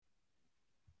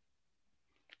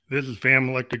This is Fam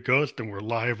Electric Ghost, and we're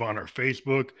live on our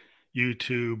Facebook,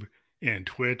 YouTube, and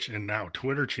Twitch, and now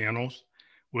Twitter channels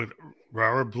with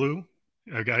Rara Blue.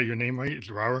 I got your name right? It's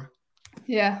Rara?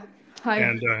 Yeah. Hi.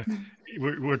 And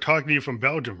we're talking to you from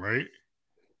Belgium, right?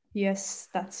 Yes,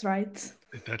 that's right.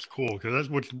 That's cool, because that's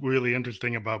what's really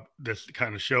interesting about this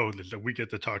kind of show is that we get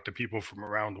to talk to people from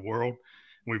around the world.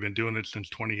 We've been doing it since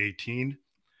 2018.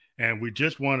 And we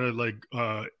just want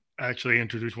to actually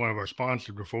introduce one of our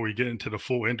sponsors before we get into the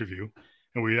full interview.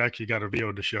 And we actually got a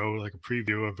video to show, like a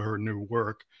preview of her new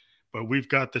work. But we've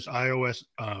got this iOS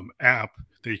app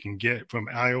that you can get from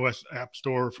iOS App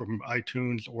Store, from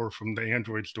iTunes, or from the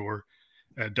Android store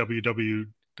at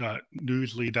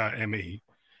www.newsly.me.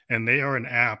 And they are an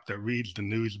app that reads the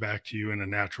news back to you in a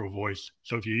natural voice.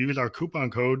 So if you use our coupon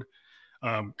code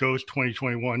GHOST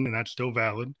 2021, and that's still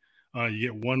valid, you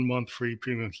get 1 month free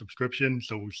premium subscription.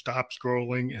 So we stop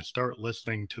scrolling and start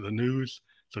listening to the news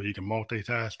so you can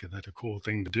multitask. And that's a cool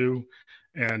thing to do.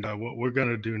 And what we're going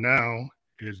to do now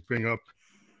is bring up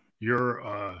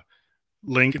your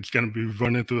link. It's going to be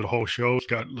running through the whole show. It's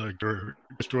got like your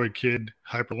Destroyed Kid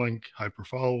hyperlink,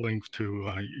 hyperfollow link to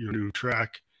your new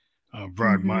track,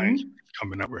 Broad Minds,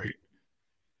 coming up, right?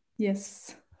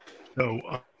 Yes. So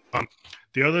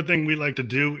the other thing we like to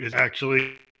do is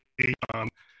actually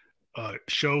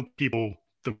show people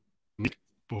the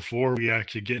before we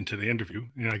actually get into the interview.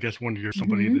 And I guess when you're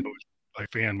somebody that knows a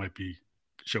fan might be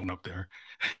showing up there.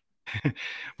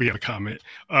 We have a comment.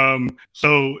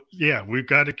 So yeah, we've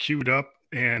got it queued up,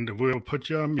 and we'll put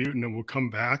you on mute, and then we'll come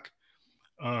back.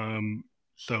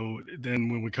 So then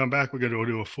when we come back, we're going to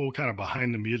do a full kind of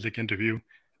behind the music interview.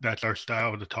 That's our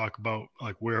style, to talk about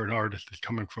like where an artist is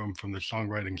coming from the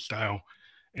songwriting style.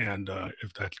 And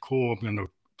if that's cool, I'm going to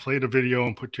play the video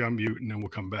and put you on mute, and then we'll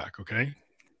come back. Okay?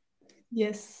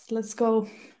 Yes, let's go.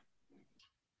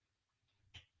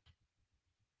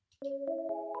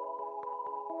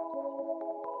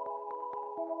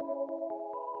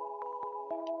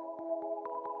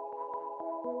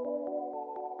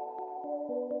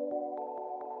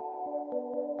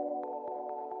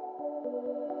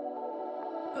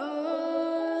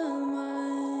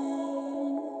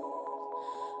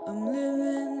 I'm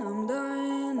living, I'm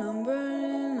dying, I'm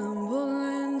burning, I'm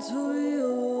pulling to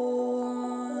you.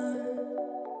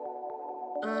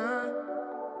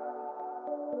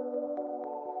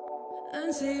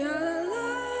 And see how the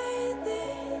light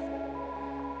it,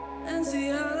 and see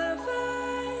how the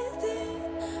fight it,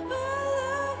 all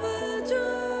over joy.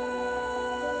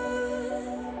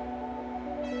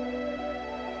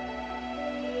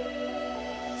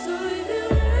 So if you're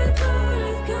ready for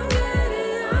it, come get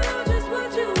it. I know just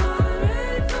what you want.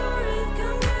 Ready for it,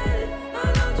 come get it. I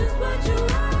know just what you want.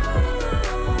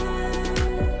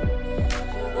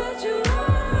 What you want.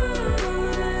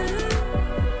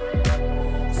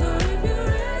 So if you're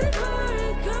ready for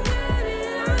it, come get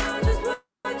it. I know just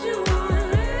what you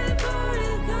want. Ready for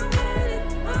it, come get it.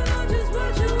 I know just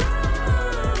what you want.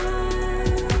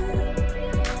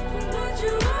 What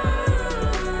you want.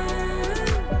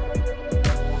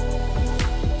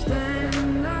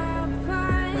 Stand up,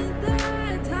 fight the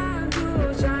time to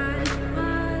shine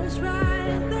much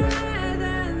brighter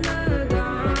than the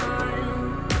dawn.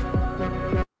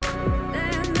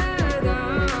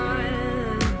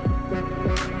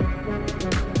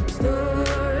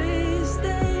 Stories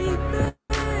take that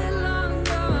long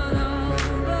gone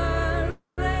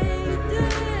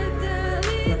overrated,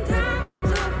 telling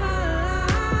times of our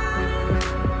lives.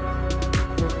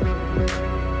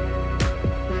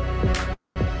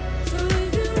 So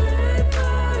if you're ready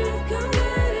for it, come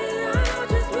get it. I know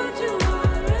just what you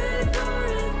want. Ready for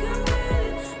it, come get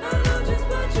it. I know just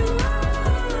what you want.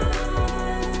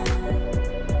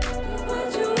 What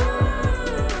you want.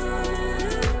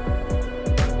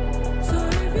 So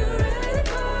if you're ready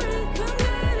for it, come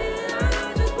get it. I know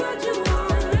just what you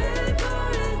want. Ready for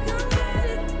it, come get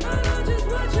it. I know just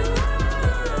what you want.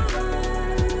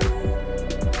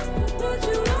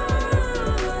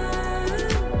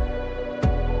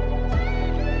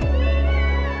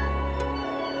 What you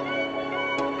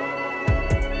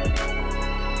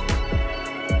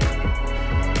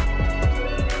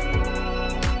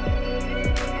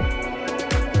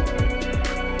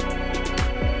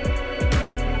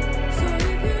So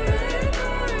if you're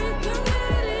ready for it, come get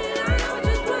it. I know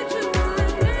just what you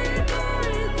want. Ready for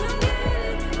it,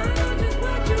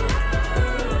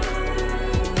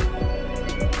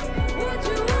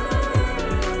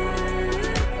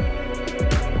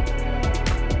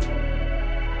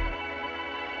 get it. I know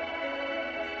just what you want.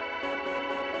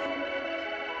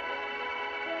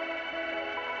 What you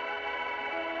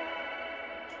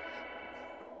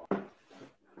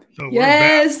So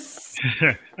Yes.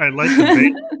 I like the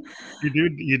bass.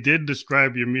 You did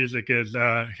describe your music as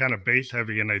kind of bass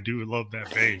heavy, and I do love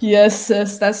that bass. Yes,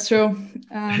 yes, that's true.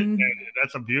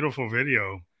 That's a beautiful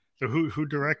video. So who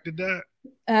directed that?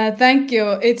 Thank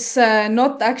you. It's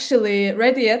not actually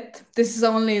ready yet. This is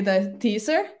only the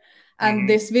teaser, and Hmm.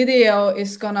 this video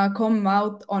is gonna come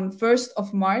out on 1st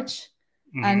of March,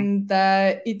 Hmm. and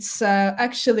it's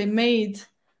actually made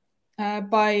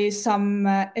by some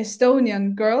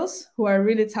Estonian girls who are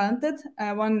really talented.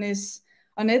 One is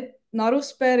Anett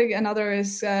Narusberg, another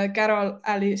is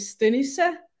Carol-Alice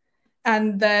Tõnisse,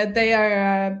 and they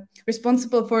are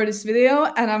responsible for this video.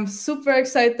 And I'm super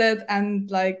excited, and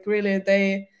like really,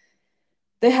 they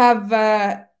have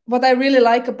what I really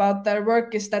like about their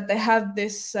work is that they have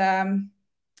this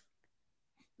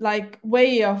like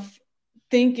way of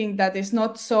thinking that is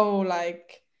not so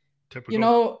like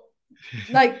Typical.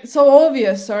 like so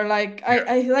obvious, or like Yeah.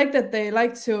 I like that they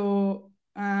like to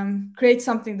create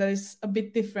something that is a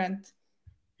bit different.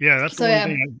 Yeah, that's the So one yeah.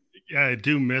 thing I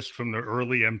do miss from the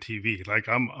early MTV. Like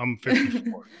I'm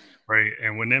 54, right?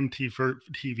 And when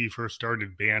MTV first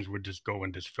started, bands would just go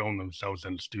and just film themselves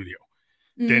in the studio.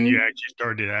 Then you Mhm. actually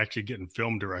started getting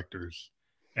film directors.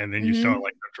 And then you saw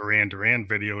like the Duran Duran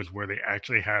videos where they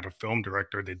actually had a film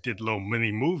director that did little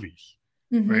mini movies,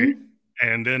 right? Mhm.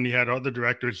 And then you had other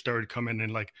directors started coming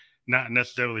in, like not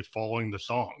necessarily following the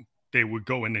song. They would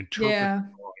go and interpret Yeah.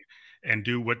 the song and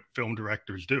do what film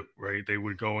directors do, right? They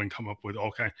would go and come up with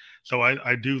all kind. So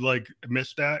I do like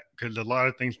miss that because a lot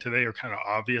of things today are kind of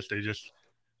obvious. They just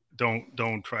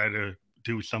don't try to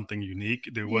do something unique.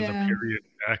 There was a Yeah. period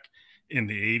back in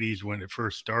the 80s when it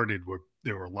first started where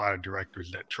there were a lot of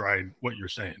directors that tried what you're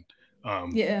saying.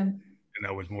 Yeah. And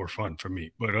that was more fun for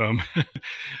me. But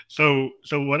so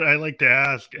what I like to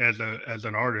ask as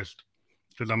an artist,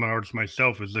 because I'm an artist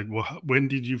myself, is like, well, when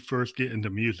did you first get into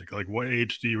music? Like, what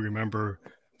age do you remember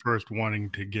first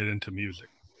wanting to get into music?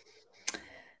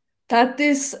 That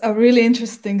is a really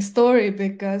interesting story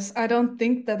because I don't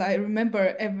think that I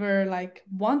remember ever like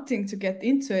wanting to get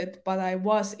into it, but I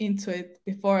was into it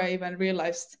before I even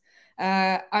realized.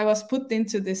 I was put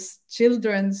into this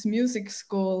children's music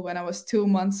school when I was 2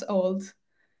 months old.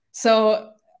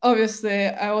 So obviously,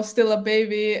 I was still a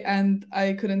baby and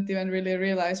I couldn't even really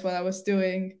realize what I was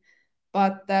doing.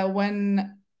 But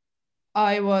when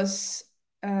I was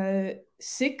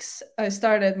 6, I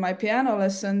started my piano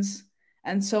lessons.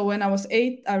 And so when I was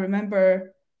 8, I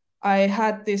remember I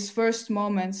had these first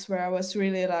moments where I was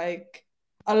really like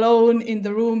alone in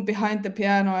the room behind the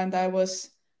piano, and I was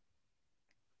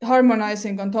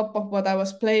harmonizing on top of what I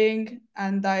was playing.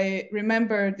 And I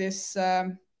remember this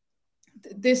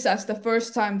as the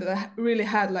first time that I really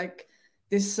had like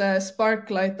this spark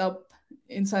light up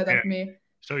inside Yeah. of me.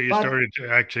 So you But started to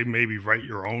actually maybe write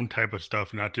your own type of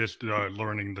stuff, not just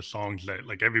learning the songs that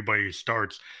like everybody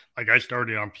starts. Like I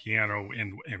started on piano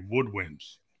in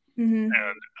woodwinds, mhm,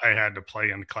 and I had to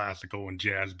play in classical and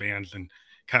jazz bands and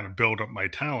kind of build up my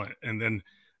talent. And then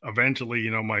eventually,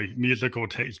 my musical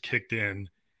taste kicked in,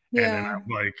 and then yeah,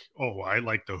 I'm like, oh, I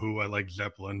like the Who, I like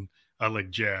Zeppelin, I like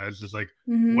jazz. It's like,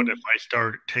 what if mhm, I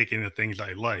start taking the things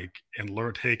I like and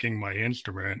learn taking my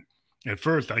instrument? At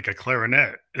first, like a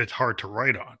clarinet, it's hard to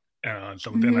write on.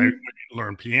 So then I mhm,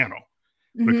 learned piano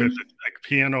because mhm, it's like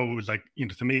piano was like,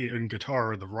 to me and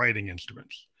guitar are the writing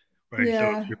instruments, right? So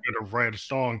if yeah, you're going to write a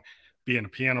song, being a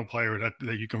piano player, that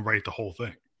you can write the whole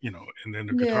thing, and then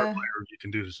a guitar yeah. player, you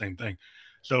can do the same thing.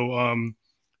 So,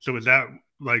 so is that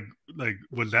like,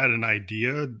 was that an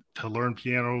idea to learn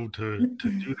piano to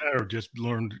do that, or just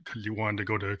learned because you wanted to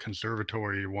go to a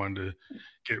conservatory, you wanted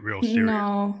to get real serious?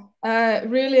 No,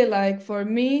 really, like for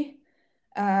me,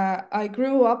 I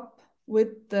grew up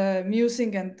with the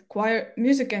music and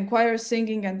choir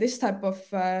singing and this type of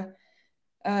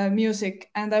music.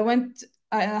 And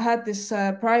I had this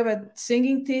private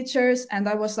singing teachers, and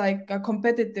I was like a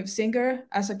competitive singer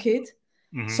as a kid.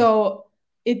 Hmm. So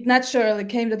it naturally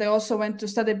came that I also went to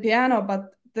study piano.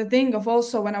 But the thing of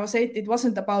also when I was 8, it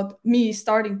wasn't about me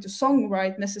starting to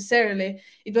songwrite necessarily.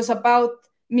 It was about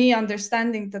me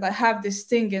understanding that I have this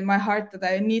thing in my heart that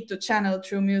I need to channel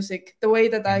through music, the way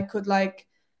that I could like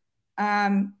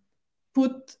um,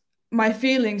 put my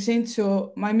feelings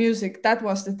into my music. That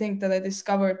was the thing that I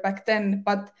discovered back then.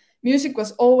 But music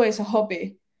was always a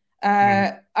hobby. Hmm.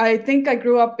 I think I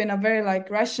grew up in a very like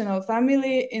rational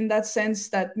family in that sense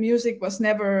that music was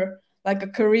never like a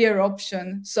career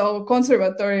option. So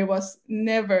conservatory was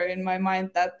never in my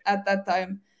mind that at that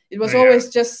time. It was Yeah. always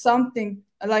just something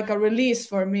like a release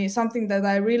for me, something that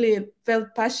I really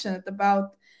felt passionate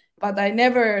about, but I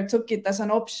never took it as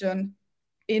an option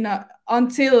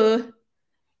until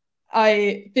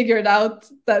I figured out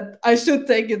that I should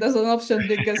take it as an option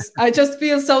because I just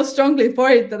feel so strongly for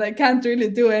it that I can't really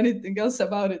do anything else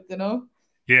about it, you know?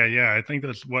 Yeah. I think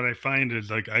that's what I find is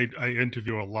like I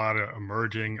interview a lot of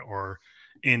emerging or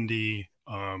indie,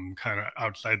 kind of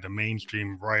outside the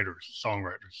mainstream writers,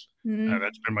 songwriters.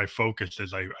 That's been my focus.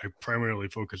 Is I primarily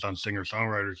focus on singer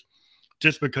songwriters,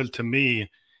 just because to me,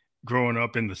 growing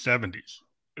up in the '70s,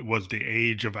 it was the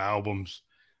age of albums,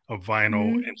 of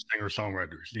vinyl and singer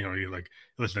songwriters. You like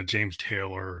listen to James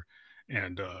Taylor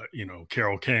and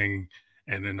Carole King,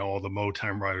 and then all the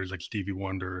Motown writers like Stevie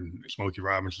Wonder and Smokey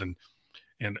Robinson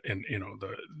and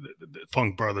the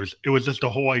Funk Brothers. It was just the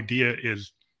whole idea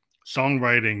is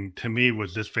songwriting to me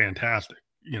was just fantastic.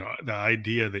 The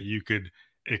idea that you could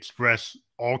express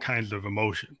all kinds of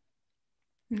emotion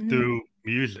through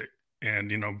music, and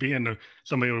being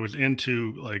somebody who was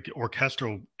into like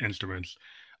orchestral instruments,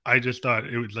 I just thought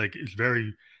it was like it's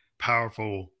very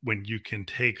powerful when you can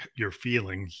take your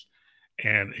feelings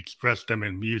and express them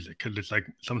in music, because it's like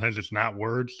sometimes it's not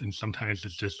words and sometimes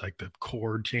it's just like the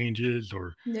chord changes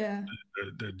or Yeah.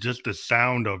 just the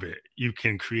sound of it. You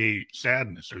can create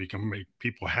sadness or you can make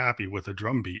people happy with a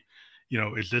drum beat.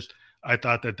 It's just I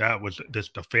thought that was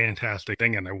just a fantastic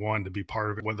thing, and I wanted to be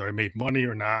part of it, whether I made money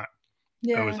or not.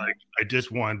 I was Yeah. like, I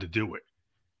just wanted to do it,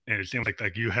 and it seems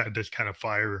like you had this kind of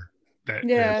fire that is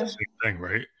Yeah. the same thing,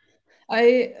 right?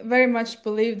 I very much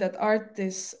believe that art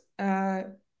is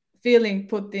feeling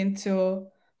put into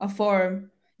a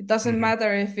form. It doesn't Hmm.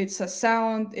 matter if it's a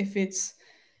sound, if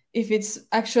it's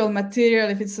actual material,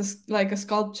 if it's like a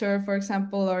sculpture, for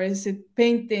example, or is it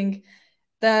painting.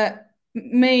 The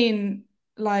main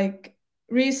like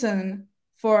reason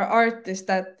for art is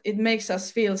that it makes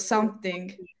us feel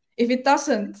something. If it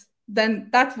doesn't, then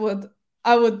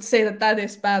I would say that that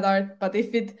is bad art. But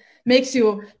if it makes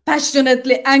you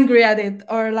passionately angry at it,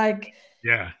 or like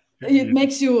Yeah. it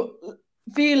makes you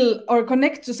feel or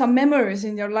connect to some memories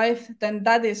in your life, then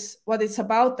that is what it's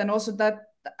about. And also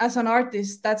that as an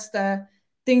artist, that's the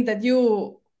thing that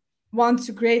you want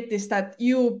to create, is that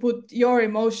you put your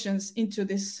emotions into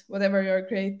this whatever you're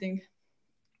creating.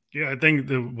 Yeah, I think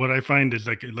what I find is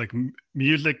like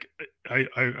music.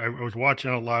 I was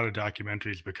watching a lot of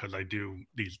documentaries because I do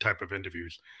these type of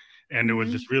interviews, and there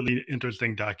was this really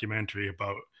interesting documentary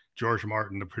about George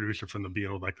Martin, the producer from the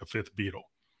Beatles, like the fifth Beatle,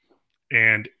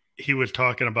 and he was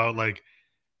talking about like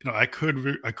I could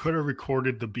have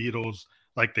recorded the Beatles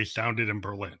like they sounded in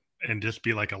Berlin and just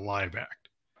be like a live act.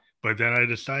 But then I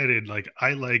decided like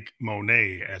I like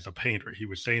Monet as a painter. He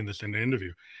was saying this in the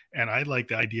interview, and I like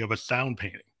the idea of a sound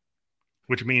painting,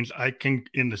 which means I can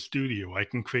in the studio I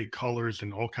can create colors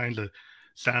and all kinds of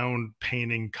sound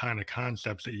painting kind of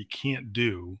concepts that you can't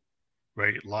do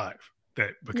right live.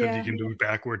 That because you Yeah. can do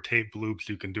backward tape loops,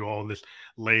 you can do all this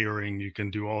layering, you can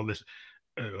do all this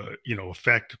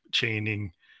effect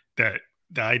chaining. That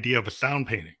the idea of a sound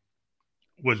painting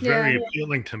was very Yeah.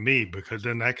 appealing to me, because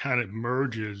then that kind of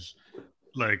merges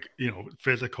like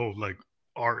physical like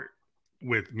art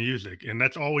with music, and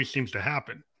that's always seems to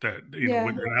happen. That Yeah.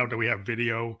 now that we have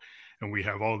video and we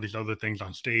have all these other things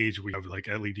on stage, we have like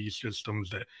LED systems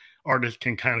that artists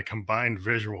can kind of combine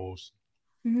visuals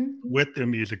Hmm. with their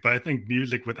music. But I think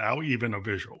music without even a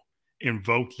visual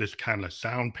invokes this kind of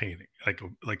sound painting, like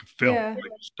a film, Yeah.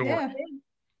 like a story.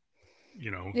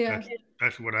 Yeah. Yeah.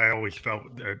 That's what I always felt,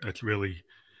 that's really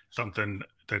something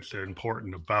that's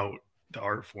important about the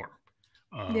art form.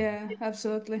 Um, Yeah.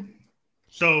 Absolutely.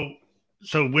 so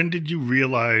so when did you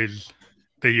realize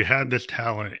that you had this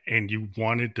talent and you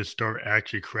wanted to start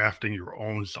actually crafting your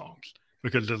own songs?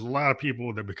 Because there's a lot of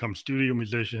people that become studio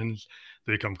musicians,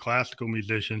 they become classical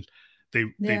musicians. They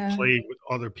Yeah. play with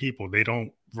other people. They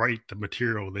don't write the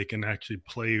material. They can actually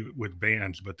play with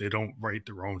bands, but they don't write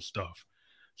their own stuff.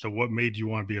 So what made you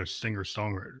want to be a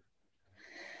singer-songwriter?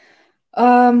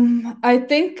 I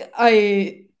think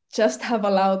I just have a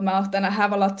loud mouth and I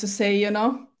have a lot to say, you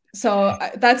know. So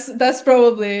that's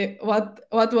probably what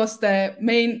was the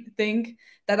main thing,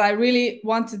 that I really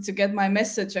wanted to get my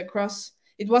message across.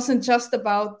 It wasn't just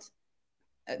about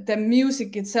the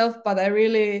music itself, but I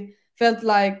really felt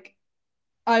like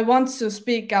I want to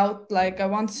speak out, like I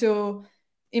want to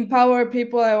empower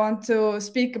people. I want to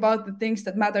speak about the things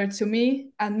that matter to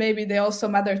me, and maybe they also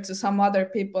matter to some other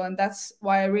people. And that's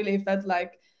why I really felt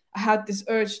like I had this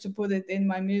urge to put it in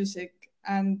my music.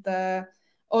 And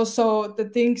also the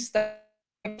things that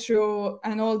I go through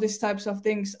and all these types of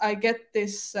things, I get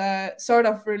this sort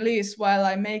of release while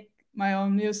I make my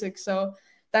own music. So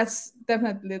that's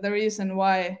definitely the reason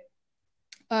why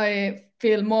I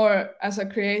feel more as a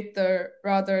creator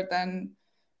rather than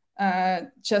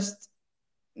just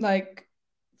like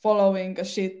following a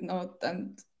sheet note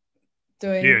and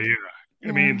doing. Yeah.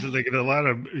 I mean, it's like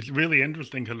it's really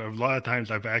interesting because a lot of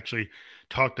times I've actually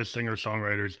talked to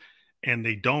singer-songwriters and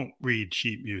they don't read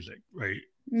sheet music, right?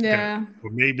 Yeah.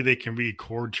 Or maybe they can read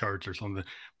chord charts or something.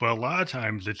 But a lot of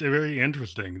times it's very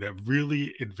interesting that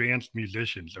really advanced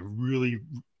musicians, or really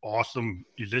awesome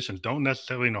musicians, don't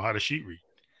necessarily know how to sheet read.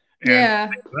 Yeah.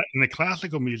 And the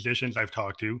classical musicians I've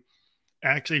talked to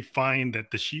actually find that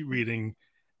the sheet reading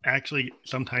actually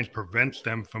sometimes prevents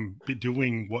them from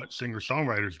doing what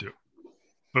singer-songwriters do.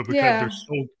 But because they're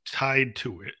so tied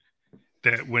to it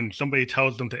that when somebody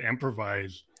tells them to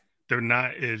improvise, they're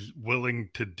not as willing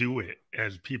to do it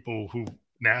as people who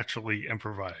naturally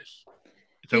improvise.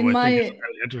 So In I think it's my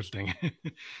really interesting.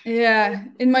 Yeah,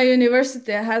 in my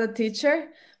university, I had a teacher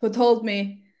who told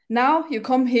me, now you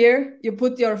come here, you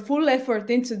put your full effort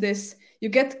into this, you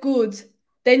get good,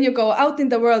 then you go out in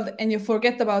the world and you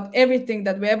forget about everything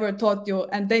that we ever taught you,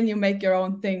 and then you make your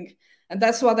own thing. And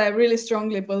that's what I really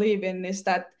strongly believe in, is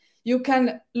that you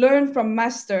can learn from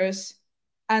masters,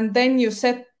 and then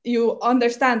you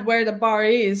understand where the bar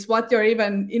is, what you're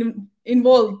even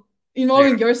involving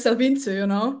yourself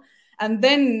into, and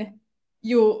then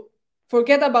you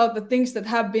forget about the things that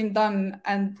have been done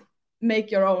and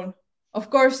make your own. Of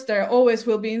course, there always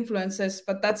will be influences,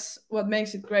 but that's what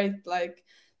makes it great. Like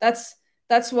that's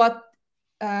what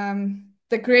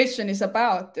the creation is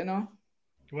about.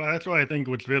 Well, that's why I think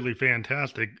what's really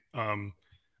fantastic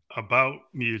about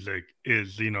music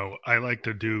is, I like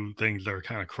to do things that are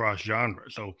kind of cross genre.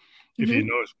 So if you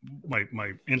notice,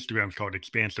 my Instagram's called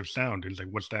Expansive Sound. It's like,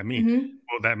 what's that mean?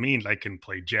 Well, that means I can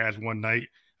play jazz one night,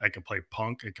 I can play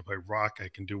punk, I can play rock, I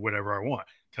can do whatever I want.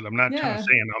 Because I'm not trying to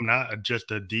say I'm not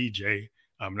just a DJ,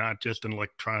 I'm not just an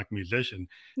electronic musician.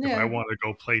 If I want to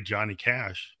go play Johnny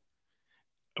Cash,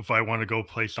 if I want to go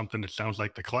play something that sounds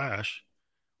like The Clash,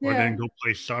 or then go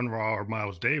play Sun Ra or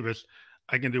Miles Davis,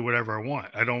 I can do whatever I want.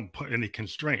 I don't put any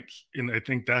constraints. And I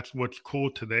think that's what's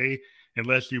cool today,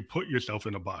 unless you put yourself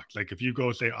in a box. Like if you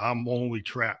go say, I'm only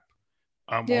trap,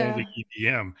 I'm only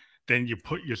EDM, then you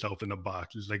put yourself in a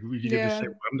box. It's like you can just say,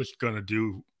 well, I'm just going to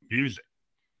do music.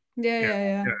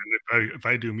 Yeah. And if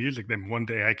I do music, then one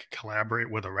day I could collaborate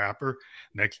with a rapper.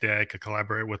 Next day I could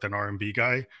collaborate with an R&B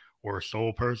guy or a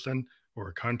soul person or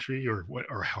a country or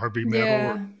heavy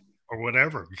metal or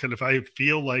whatever. Because if I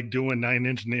feel like doing Nine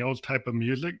Inch Nails type of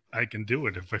music, I can do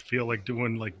it. If I feel like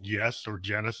doing like Yes or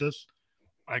Genesis,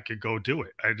 I could go do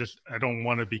it. I don't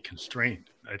want to be constrained.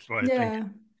 That's why I think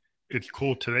it's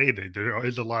cool today that there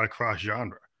is a lot of cross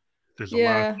genre. There's a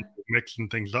lot of people mixing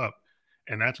things up.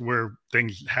 And that's where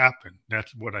things happen.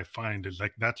 That's what I find is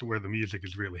like that's where the music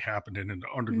is really happening in the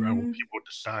underground, where people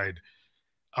decide,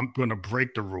 I'm going to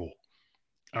break the rule.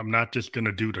 I'm not just going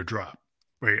to do the drop,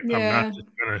 right? I'm not just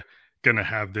gonna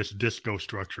have this disco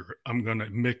structure. I'm gonna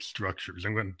mix structures.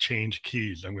 I'm gonna change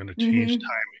keys. I'm gonna change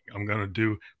timing. I'm gonna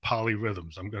do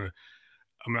polyrhythms. I'm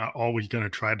not always gonna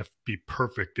try to be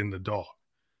perfect in the DAW.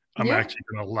 I'm actually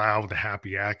gonna allow the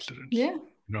happy accidents.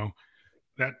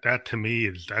 That to me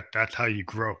is that's how you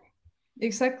grow.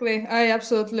 Exactly. I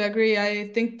absolutely agree. I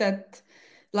think that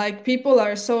like people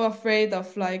are so afraid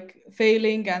of like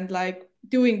failing and like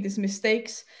doing these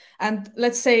mistakes. And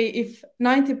let's say if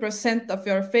 90% of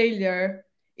your failure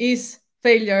is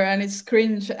failure and it's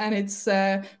cringe and it's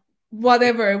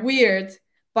whatever weird,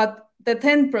 but the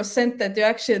 10% that you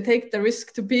actually take the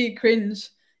risk to be cringe,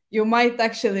 you might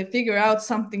actually figure out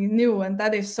something new, and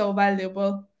that is so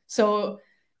valuable. So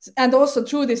and also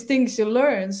through these things you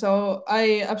learn. So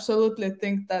I absolutely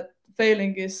think that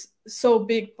failing is so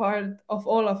big part of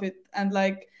all of it, and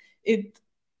like it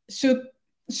should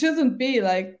shouldn't be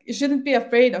like you shouldn't be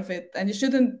afraid of it, and you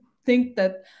shouldn't think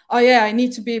that, oh yeah, I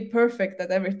need to be perfect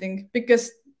at everything,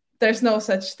 because there's no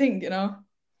such thing.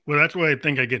 Well, that's why I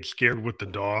think I get scared with the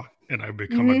DAW and I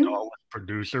become a DAW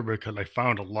producer, because I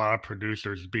found a lot of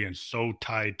producers being so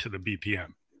tied to the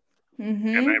BPM. And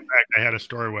in fact, I had a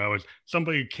story where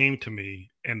somebody came to me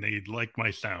and they liked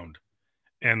my sound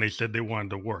and they said they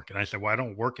wanted to work. And I said, well, I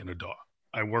don't work in a DAW.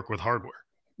 I work with hardware.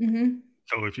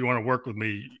 So if you want to work with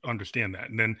me, understand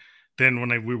that. And then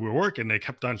when we were working, they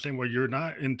kept on saying, well, you're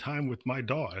not in time with my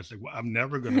DAW. I said, well, I'm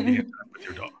never going to be in time with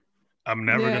your DAW. I'm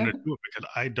never going to do it because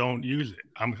I don't use it.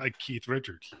 I'm like Keith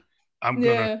Richards. I'm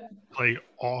going to play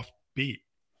off beat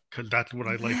because that's what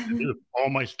I like to do. All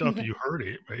my stuff, you heard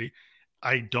it, right?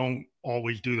 I don't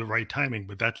always do the right timing,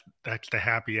 but that's the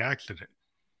happy accident.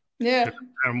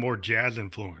 I'm more jazz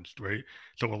influenced, right?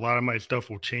 So a lot of my stuff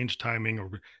will change timing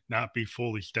or not be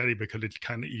fully steady because it's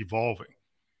kind of evolving.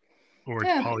 or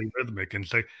it's Yeah. polyrhythmic, and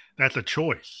so that's a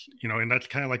choice, and that's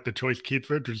kind of like the choice Keith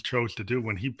Richards chose to do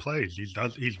when he plays.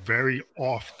 He's very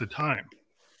off the time,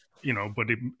 but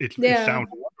it Yeah. sounds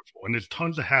wonderful, and there's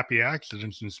tons of happy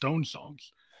accidents in Stone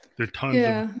songs. There's tons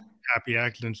of Yeah. happy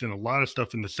accidents in a lot of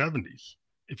stuff in the 70s.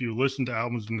 If you listen to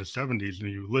albums in the 70s and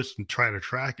you try to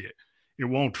track it, it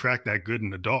won't track that good in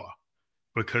the DAW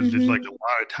because there's like a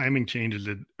lot of timing changes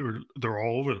that they're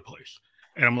all over the place.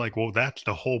 And I'm like, well, that's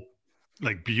the whole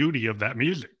like beauty of that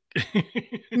music.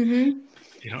 Mm-hmm.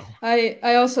 you know?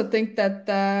 I also think that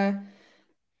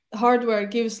hardware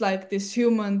gives like this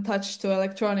human touch to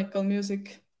electronical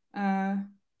music.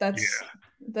 That's Yeah.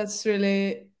 that's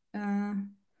really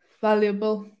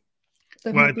valuable.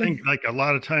 Well, I Definitely. think like a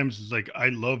lot of times it's like I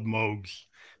love Moogs,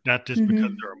 not just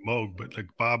because they're a Moog, but like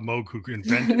Bob Moog who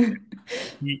invented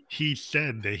it. He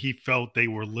said that he felt they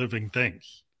were living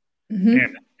things. And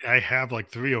I have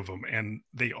like 3 of them, and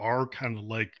they are kind of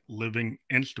like living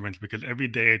instruments because every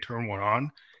day I turn one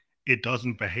on, it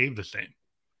doesn't behave the same.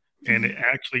 And it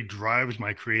actually drives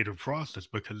my creative process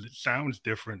because it sounds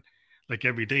different like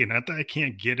every day. Not that I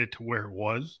can't get it to where it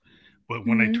was, but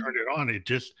when I turn it on, it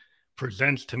just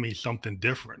presents to me something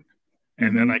different.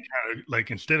 And then I kind of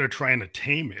like, instead of trying to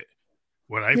tame it,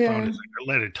 what I found Yeah. is like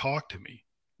I let it talk to me.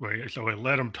 Right. So I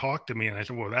let him talk to me, and I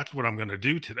said, well, that's what I'm going to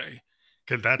do today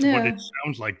because that's what it Yeah.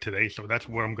 sounds like today. So that's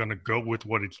where I'm going to go with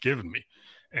what it's given me.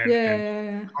 Yeah. And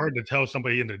Yeah. hard to tell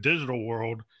somebody in the digital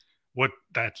world what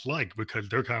that's like because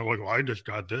they're kind of like, well, I just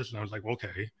got this, and I was like,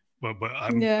 okay, but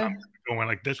I'm Yeah. going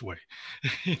like this way.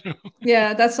 you know?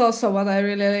 Yeah, that's also what I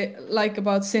really like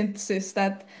about synths is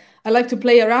that I like to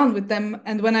play around with them,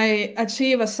 and when I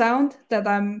achieve a sound that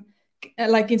I'm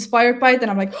like inspired by it, then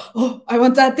I'm like, oh, I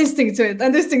want to add this thing to it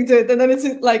and this thing to it, and then it's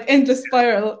like endless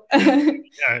spiral.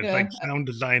 Yeah, it's Yeah, like sound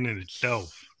design in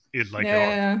itself is like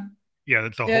art. yeah, Yeah,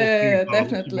 that's the yeah, whole yeah, thing yeah, about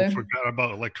people definitely. forgot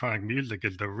about electronic music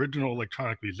is the original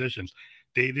electronic musicians,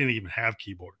 they didn't even have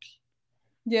keyboards.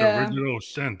 The Yeah. original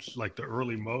synths, like the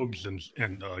early Moogs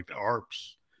and like the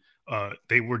ARPs,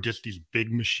 they were just these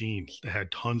big machines that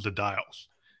had tons of dials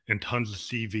and tons of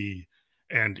CV.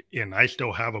 And I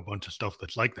still have a bunch of stuff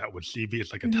that's like that with CV.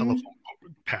 It's like a telephone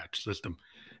patch system.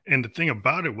 And the thing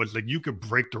about it was like you could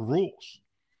break the rules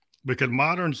because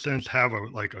modern synths have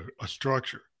a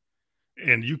structure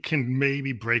and you can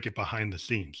maybe break it behind the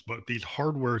scenes, but these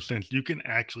hardware synths, you can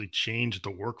actually change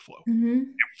the workflow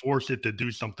Hmm. and force it to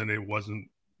do something it wasn't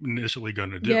initially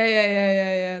going to do. Yeah, yeah, yeah,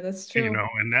 yeah, yeah. That's true.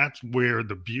 And that's where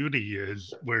the beauty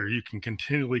is, where you can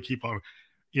continually keep on.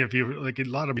 If you like a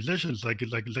lot of musicians, like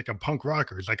a punk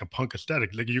rocker, it's like a punk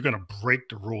aesthetic. Like you're gonna break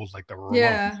the rules, like the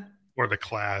Ramones Yeah, or the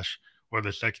Clash or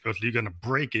the Sex Pistols. You're gonna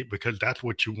break it because that's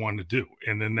what you want to do,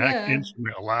 and then that yeah,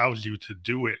 instrument allows you to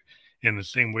do it in the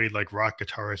same way like rock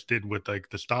guitarists did with like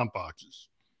the stomp boxes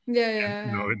yeah, and yeah,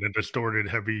 yeah. and the distorted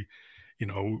heavy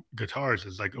guitars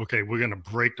is like, okay, we're gonna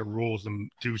break the rules and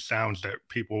do sounds that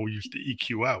people used to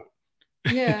EQ out.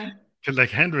 Yeah. Because like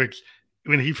Hendrix,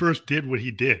 when he first did what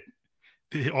he did,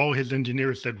 all his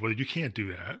engineers said, "Well, you can't do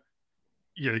that."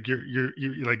 Yeah,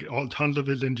 you're like all tons of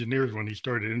his engineers when he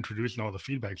started introducing all the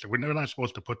feedback said, "We're not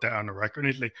supposed to put that on the record."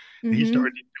 And he's like, and he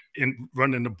started Mm-hmm.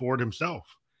 running the board himself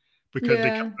because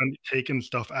they kept Yeah. on taking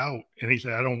stuff out, and he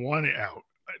said, "I don't want it out.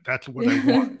 That's what I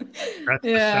want. Yeah. That's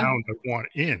the Yeah. sound I want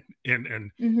in." And I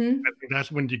Mm-hmm. think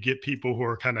that's when you get people who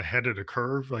are kind of ahead of the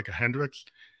curve, like a Hendrix.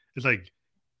 It's like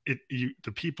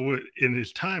the people in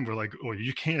his time were like, "Oh,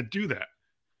 you can't do that,"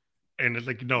 and it's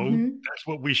like, "No, Mm-hmm. that's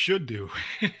what we should do."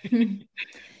 you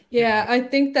Yeah, know? I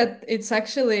think that it's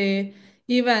actually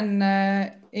even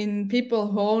in people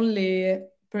who only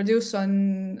produce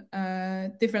on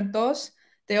different DAWs,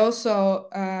 they also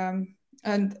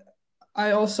and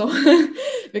I also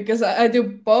because I do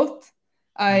both.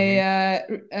 I Mhm.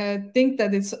 think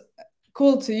that it's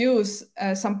cool to use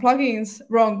some plugins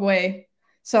wrong way,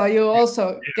 so you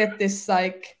also Yeah, get this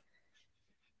like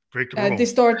break the rules.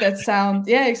 distorted sound.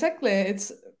 Yeah, exactly.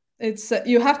 It's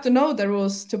you have to know the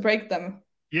rules to break them.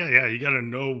 Yeah, you got to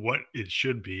know what it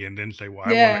should be, and then say, "Well,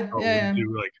 I want to Yeah, go and yeah,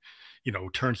 do like,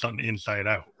 turn something inside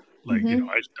out." yeah. Like, Mm-hmm.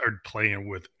 I started playing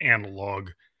with analog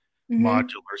Mm-hmm.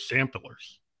 modular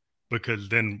samplers because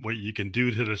then what you can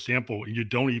do to the sample, you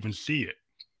don't even see it.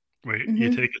 Right? You Mm-hmm.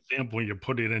 take a sample and you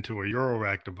put it into a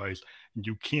Eurorack device, and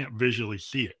you can't visually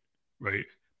see it, right?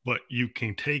 But you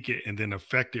can take it and then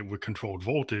affect it with controlled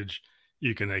voltage.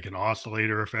 You can make an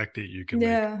oscillator affect it. You can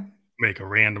Yeah. make a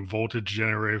random voltage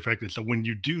generator affect it. So when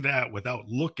you do that without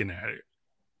looking at it,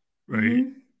 right,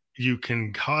 Mm-hmm. you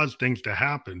can cause things to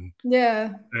happen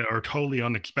Yeah. that are totally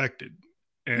unexpected.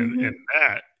 And Mm-hmm.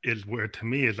 that is where to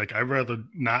me is like I'd rather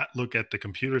not look at the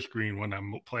computer screen when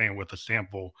I'm playing with a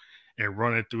sample and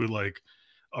run it through like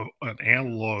an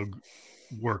analog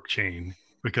work chain,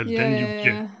 because Yeah, then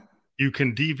yeah, you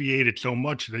can deviate it so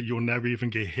much that you'll never even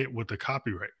get hit with the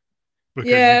copyright,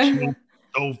 because you yeah. change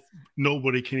so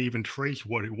nobody can even trace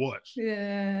what it was.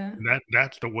 Yeah, And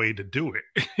that's the way to do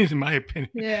it, in my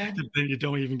opinion. yeah. Then you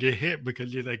don't even get hit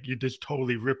because you're like you just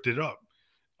totally ripped it up.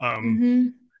 Um,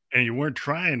 Mm-hmm. and you weren't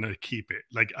trying to keep it.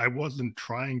 Like I wasn't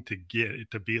trying to get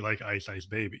it to be like Ice Ice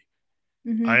Baby.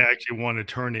 I Mm-hmm. actually want to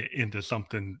turn it into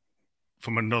something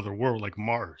from another world, like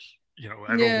Mars. You know,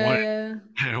 Yeah, yeah.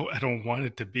 I don't want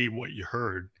it to be what you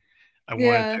heard. I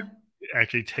want it Yeah. to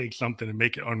actually take something and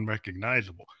make it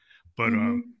unrecognizable. But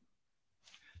Mm-hmm.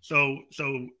 so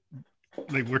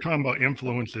like we're talking about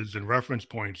influences and reference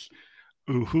points.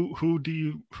 Who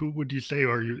would you say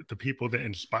are the people that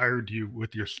inspired you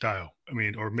with your style? I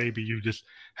mean, or maybe you just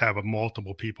have a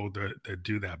multiple people that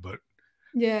do that, but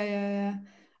Yeah, yeah, yeah.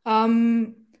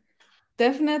 Um,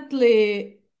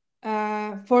 Definitely,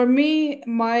 for me,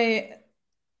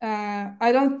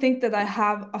 I don't think that I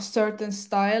have a certain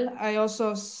style. I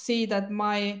also see that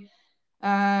my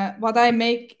what I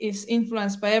make is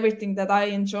influenced by everything that I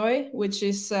enjoy, which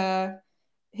is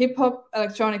hip hop,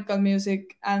 electronical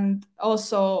music, and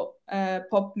also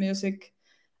pop music,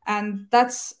 and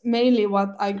that's mainly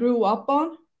what I grew up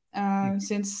on.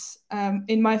 Since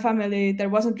in my family there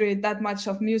wasn't really that much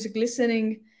of music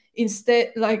listening.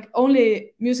 Instead, like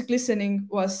only music listening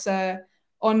was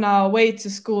on our way to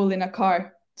school in a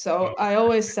car. So I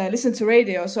always listened to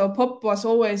radio. So pop was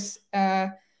always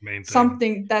main thing.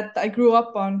 something that I grew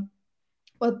up on.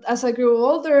 But as I grew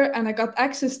older and I got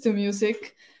access to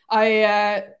music,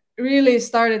 I really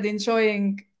started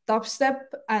enjoying dubstep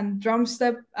and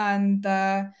drumstep and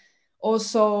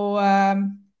also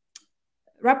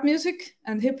rap music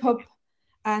and hip hop.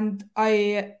 And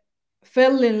I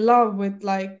fell in love with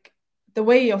like the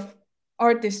way of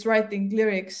artists writing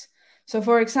lyrics. So,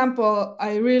 for example,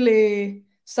 I really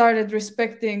started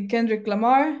respecting Kendrick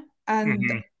Lamar. And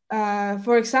Hmm.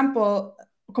 for example,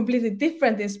 completely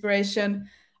different inspiration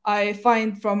I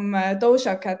find from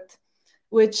Doja Cat,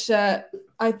 which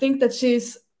I think that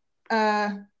she's,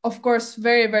 of course,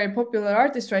 very, very popular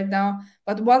artist right now.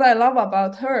 But what I love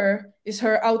about her is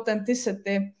her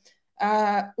authenticity.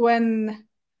 When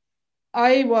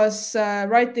I was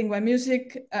writing my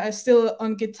music still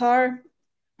on guitar,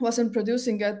 wasn't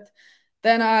producing it.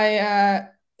 Then I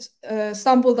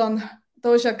stumbled on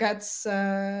Doja Cat's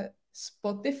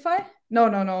Spotify. No,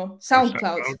 no, no, Or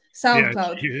SoundCloud. SoundCloud. Yeah,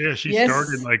 SoundCloud. she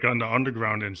started Yes. like on the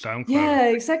underground in SoundCloud. Yeah,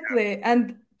 exactly.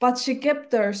 And but she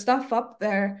kept her stuff up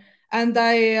there, and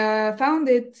I found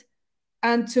it.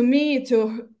 And to me,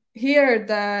 to hear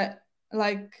the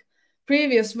like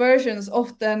previous versions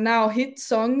of the now hit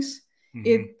songs, Hmm.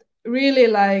 it really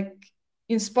like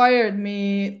inspired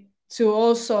me to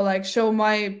also like show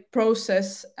my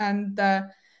process and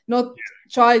not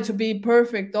try to be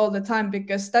perfect all the time,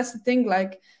 because that's the thing.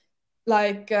 Like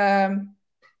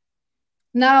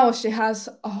now she has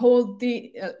a whole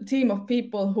team of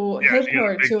people who Yeah, help she got a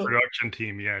her big to production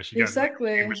team. Yeah, she got like a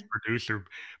exactly. famous producer.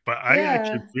 But I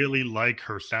actually Yeah, really like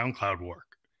her SoundCloud work,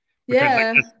 because like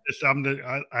yeah.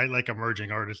 I like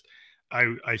emerging artists.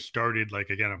 I started like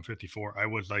again, I'm 54. I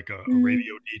was like a radio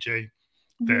Mm-hmm. DJ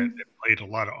that Mm-hmm. played a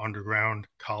lot of underground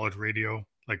college radio,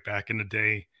 like back in the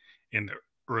day in the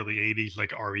early 80s,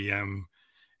 like REM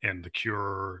and The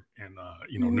Cure and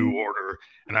New Mm-hmm. Order.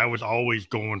 And I was always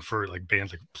going for like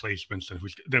bands like placements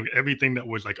and everything that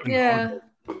was like in the under. Yeah,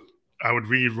 I would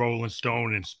read Rolling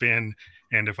Stone and Spin,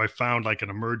 and if I found like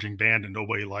an emerging band that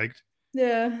nobody liked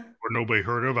yeah, or nobody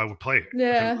heard of, I would play it,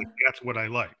 because yeah, like that's what I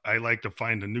like. I like to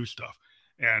find the new stuff.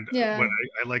 And but yeah,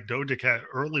 I like Doja Cat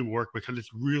early work because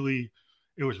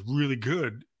it was really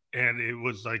good, and it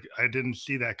was like I didn't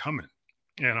see that coming.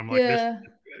 And I'm like, this yeah,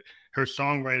 her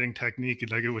songwriting technique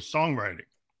is like it was songwriting.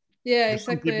 yeah, There's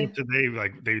some people exactly. today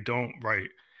like they don't write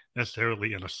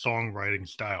necessarily in a songwriting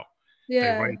style.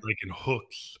 They write Yeah, like in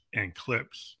hooks and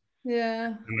clips,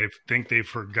 yeah. and they think they've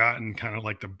forgotten kind of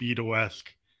like the Beatlesque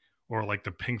or like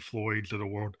the Pink Floyds of the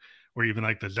world, or even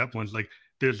like the Zeppelins. Like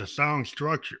there's a song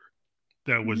structure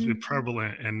that was Mm-hmm.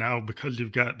 prevalent, and now because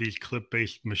you've got these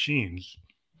clip-based machines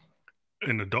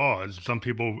in the DAWs, some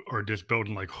people are just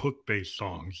building like hook-based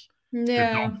songs that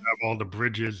don't Yeah. have all the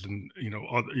bridges and the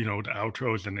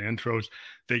outros and the intros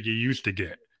that you used to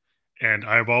get. And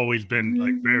I've always been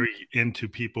like Mm-hmm. very into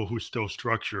people who still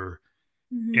structure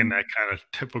in Mm-hmm. that kind of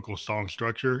typical song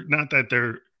structure. Not that there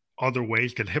are other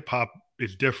ways, because hip hop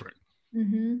is different.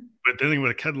 Mm-hmm. But then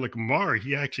with Kendrick Lamar,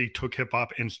 he actually took hip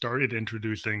hop and started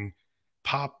introducing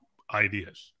pop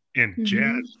ideas. and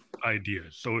jazz Mm-hmm.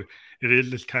 ideas. So it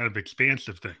is this kind of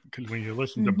expansive thing. Because when you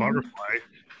listen to Mm-hmm. Butterfly,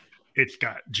 it's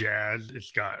got jazz,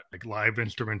 it's got like live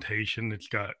instrumentation, it's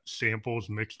got samples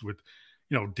mixed with,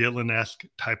 Dylan-esque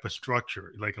type of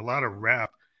structure. Like a lot of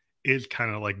rap is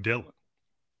kind of like Dylan,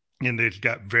 and it's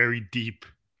got very deep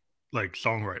like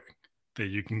songwriting that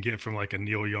you can get from like a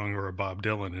Neil Young or a Bob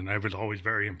Dylan. And I was always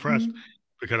very impressed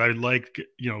because I liked,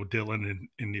 Dylan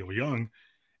and Neil Young,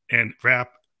 and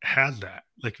rap has that.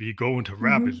 Like if you go into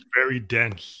rap, Mm-hmm. it's very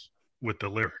dense with the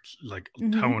lyrics, like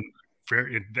Mm-hmm. tone.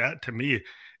 Very that to me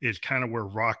is kind of where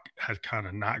rock has kind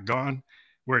of not gone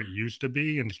where it used to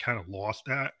be, and it's kind of lost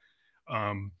that.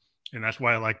 Um, and that's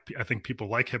why I think people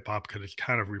like hip hop because it's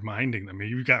kind of reminding them. I mean,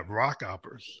 you've got rock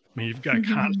operas. I mean, you've got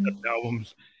concept Mm-hmm.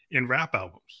 albums and rap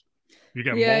albums. You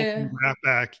got Yeah, multi yeah. rap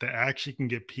acts that actually can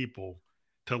get people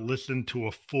to listen to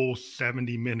a full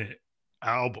 70-minute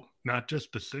album, not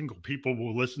just the single. People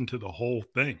will listen to the whole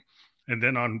thing. And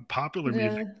then on popular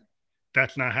music, Yeah.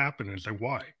 that's not happening. It's like,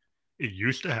 why? It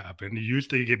used to happen. You used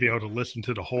to be able to listen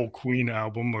to the whole Queen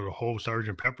album or the whole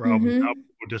Sgt. Pepper album. Now Mm-hmm.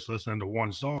 people just listen to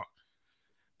one song.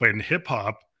 But in hip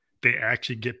hop, they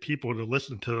actually get people to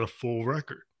listen to the full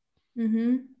record.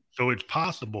 Mm-hmm. So it's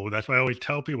possible. That's why I always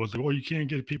tell people, it's like, well, you can't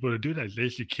get people to do that.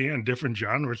 Yes, you can. Different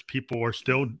genres, people are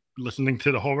still listening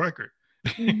to the whole record.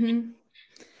 Mm-hmm.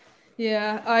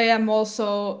 Yeah, I am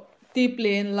also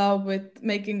deeply in love with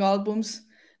making albums.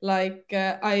 Like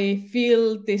I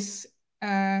feel this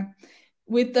uh,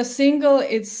 with the single,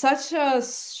 it's such a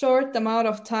short amount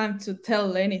of time to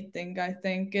tell anything. I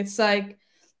think it's like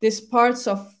these parts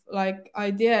of like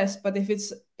ideas, but if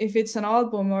it's an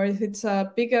album or if it's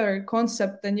a bigger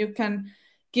concept, then you can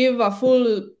give a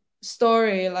full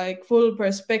story, like full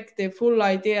perspective, full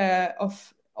idea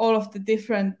of all of the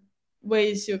different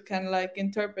ways you can like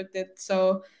interpret it.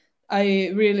 So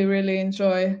I really really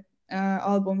enjoy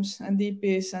albums and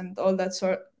EPs and all that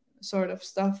sort of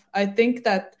stuff. I think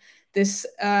that this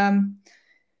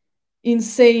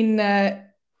insane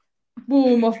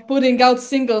boom of putting out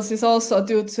singles is also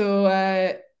due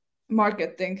to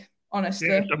marketing, Yeah, honestly.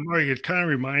 so Mark, it kind of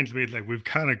reminds me like we've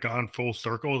kind of gone full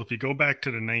circle. If you go back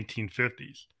to the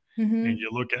 1950s and Mm-hmm. you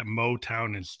look at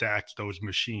Motown and Stax, those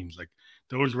machines, like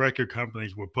those record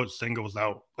companies would put singles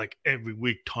out like every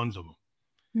week, tons of them.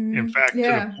 In Mm-hmm. fact,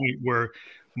 to the Yeah. point where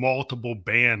multiple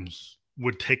bands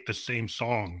would take the same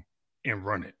song and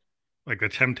run it. Like the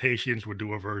Temptations would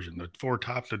do a version, the Four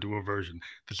Tops would do a version,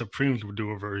 the Supremes would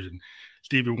do a version,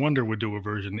 Stevie Wonder would do a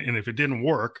version. And if it didn't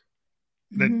work,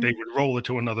 that they Mm-hmm. would roll it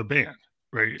to another band,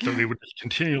 right? So they would just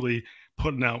continually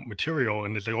putting out material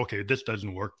and they say, okay, this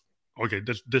doesn't work. Okay,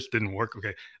 this didn't work.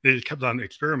 Okay. They just kept on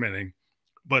experimenting,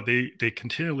 but they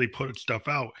continually put stuff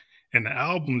out. And the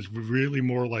albums were really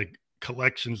more like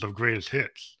collections of greatest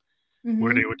hits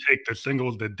where they Mm-hmm. would take the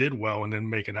singles that did well and then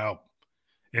make an album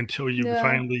until you Yeah.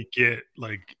 finally get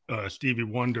like Stevie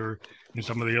Wonder and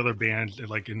some of the other bands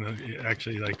like in the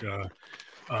actually like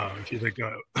if you think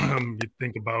you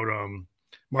think about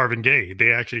Marvin Gaye,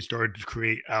 they actually started to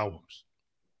create albums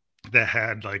that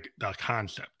had like the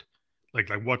concept, like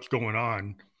what's going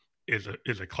on is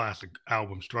a classic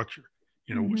album structure.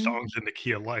 You know, Mm-hmm. songs in the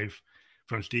key of life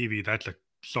from Stevie, that's a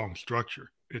song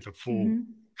structure. It's a full Mm-hmm.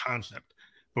 concept.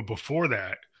 But before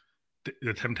that,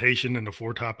 the Temptation and the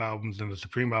Four Top albums and the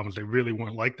Supreme albums, they really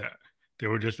weren't like that. They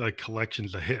were just like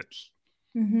collections of hits.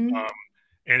 Mm-hmm. Um,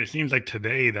 and it seems like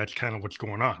today that's kind of what's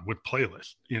going on with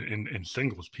playlists in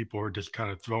singles. People are just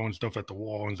kind of throwing stuff at the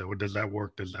wall and say, well, does that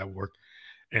work? Does that work?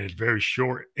 And it's very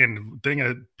short. And the thing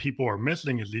that people are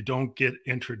missing is they don't get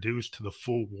introduced to the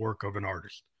full work of an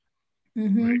artist, right?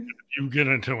 Mm-hmm. If you get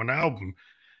into an album,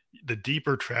 the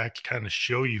deeper tracks kind of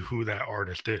show you who that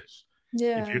artist is.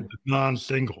 If you're Yeah. the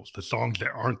non-singles, the songs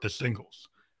that aren't the singles,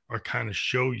 are kind of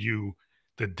show you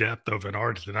the depth of an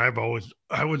artist. And I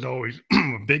was always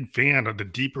a big fan of the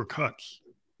deeper cuts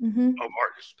Mm-hmm. of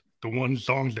artists, the one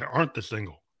songs that aren't the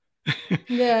single.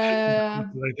 Yeah.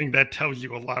 I think that tells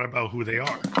you a lot about who they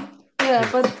are. Yeah,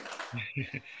 but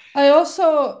I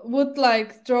also would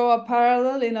like draw a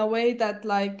parallel in a way that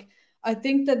like I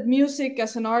think that music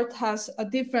as an art has a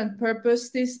different purpose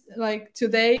this like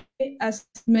today as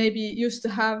maybe used to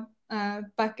have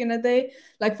back in the day.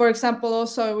 Like for example,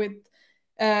 also with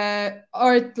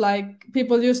art, like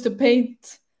people used to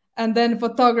paint and then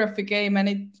photography came and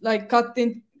it like got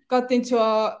into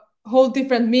a whole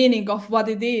different meaning of what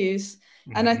it is.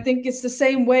 And I Mhm. think it's the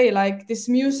same way, like this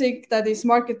music that is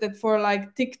marketed for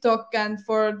like TikTok and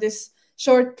for this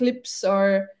short clips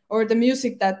or the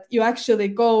music that you actually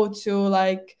go to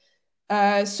like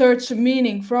search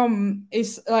meaning from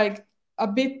is like a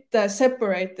bit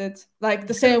separated, like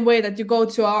the same way that you go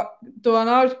to an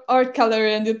art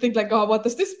gallery and you think like, oh, what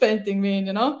does this painting mean?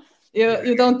 You know,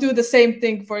 you don't do the same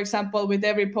thing, for example, with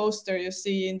every poster you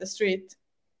see in the street.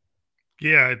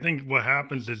 Yeah, I think what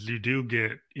happens is you do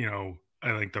get,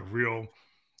 I think the real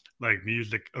like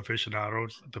music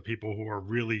aficionados, the people who are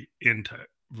really into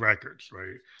records,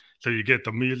 right? So you get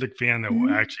the music fan that will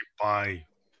Mhm. actually buy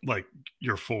like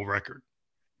your full record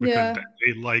because Yeah.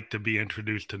 they like to be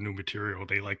introduced to new material.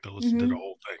 They like to listen to the Mhm.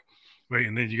 whole thing, right?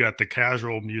 And then you got the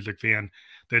casual music fan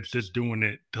that's just doing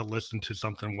it to listen to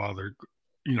something while they're,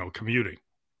 commuting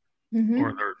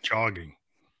or Mhm. they're jogging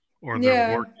or they're Yeah.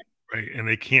 working, right? And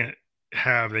they can't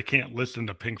listen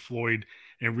to Pink Floyd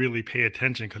and really pay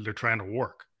attention because they're trying to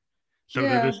work. So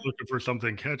they're Yeah. just looking for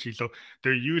something catchy. So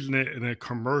they're using it in a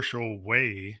commercial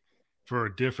way for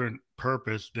a different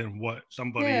purpose than what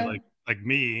somebody Yeah. like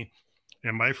me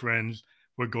and my friends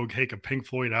would go take a Pink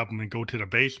Floyd album and go to the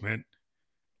basement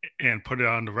and put it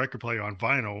on the record player on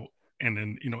vinyl and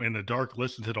then, in the dark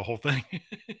listen to the whole thing.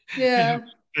 Yeah.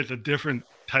 It's a different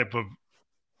type of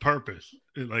purpose.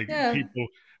 Like Yeah. people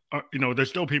are, there's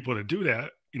still people that do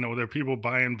that. There are people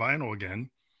buying vinyl again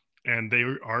and they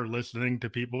are listening to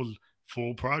people's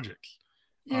full projects.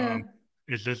 Yeah. Um,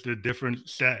 it's just a different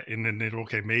set. And then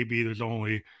okay, maybe there's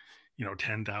only,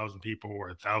 10,000 people or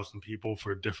 1,000 people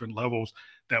for different levels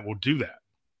that will do that,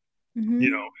 Mhm.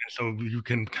 and so you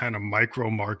can kind of micro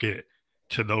market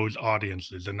to those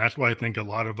audiences. And that's why I think a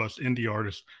lot of us indie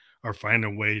artists are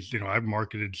finding ways, I've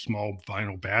marketed small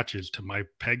vinyl batches to my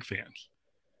peg fans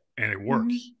and it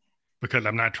works Mhm. because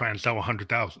I'm not trying to sell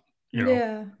 100,000,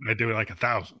 Yeah. I do it like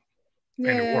 1,000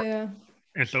 and Yeah. it Yeah. works. Yeah.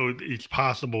 And so it's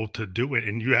possible to do it,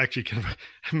 and you actually can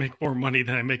make more money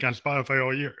than I make on Spotify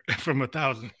all year from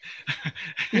 1,000.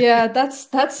 Yeah,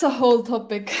 that's a whole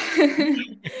topic. Yeah,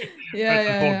 That's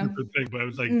a yeah, whole yeah. different thing. But it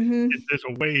was like Mhm. there's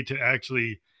a way to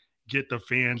actually get the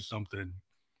fans something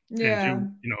and Yeah. do.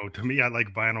 To me, I like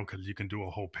vinyl because you can do a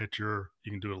whole picture,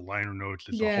 you can do the liner notes.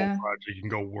 It's a whole Yeah. project. You can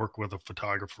go work with a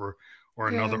photographer or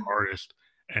another Yeah. artist,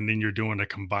 and then you're doing a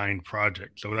combined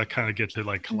project. So that kind of gets to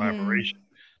like collaboration.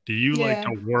 Mhm. Do you like Yeah.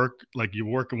 to work like you're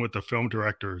working with the film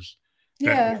directors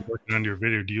that are Yeah. working on your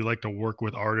video? Do you like to work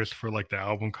with artists for like the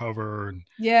album cover and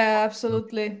Yeah,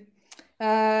 absolutely.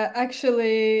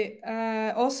 Actually,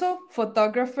 also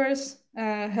photographers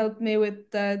help me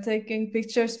with taking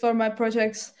pictures for my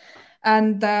projects,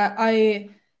 and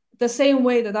the same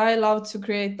way that I love to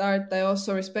create art, I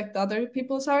also respect other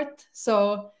people's art.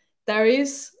 So there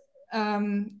is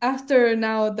after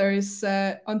now there is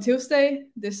on Tuesday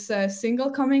this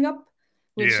single coming up,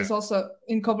 which yeah, is also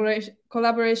in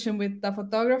collaboration with the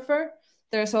photographer.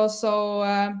 There's also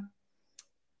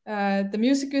the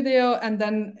music video, and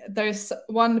then there's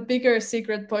one bigger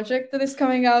secret project that is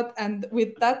coming out, and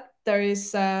with that there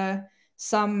is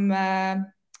some AI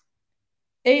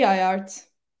art,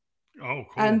 oh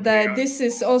cool, and this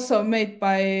is also made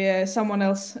by someone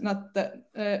else, not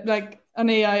like an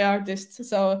AI artist.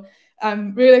 So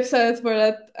I'm really excited for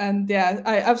that, and yeah,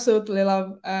 I absolutely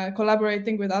love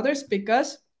collaborating with others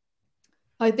because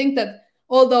I think that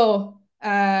although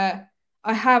I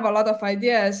have a lot of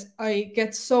ideas, I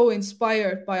get so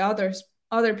inspired by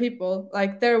other people,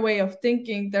 like their way of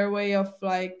thinking, their way of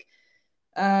like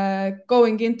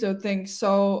going into things.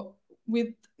 So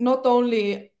with not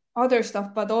only other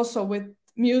stuff, but also with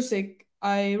music,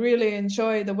 I really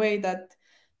enjoy the way that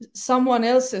someone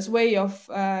else's way of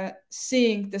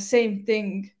seeing the same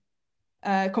thing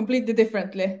completely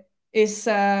differently is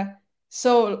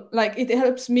so like it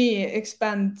helps me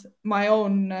expand my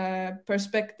own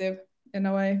perspective in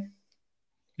a way.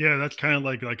 yeah. That's kind of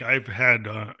like I've had,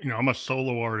 I'm a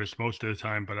solo artist most of the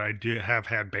time, but I do have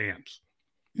had bands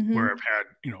where I've Mm-hmm.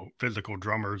 had, physical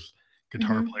drummers,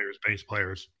 guitar Mm-hmm. players, bass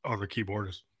players, other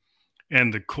keyboardists.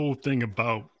 And the cool thing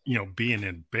about, being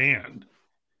in band,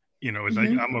 is I'm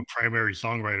Mm-hmm. a primary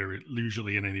songwriter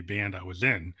usually in any band I was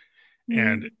in. And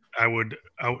Mm-hmm. I would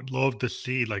love to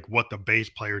see like what the bass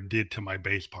player did to my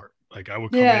bass part. Like I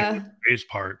would come in with Yeah. the bass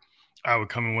part, I would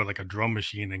come in with like a drum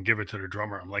machine and give it to the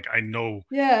drummer. I'm like, I know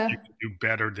you Yeah. can do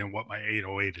better than what my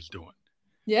 808 is doing.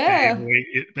 The Yeah.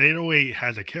 808, the 808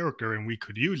 has a character and we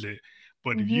could use it.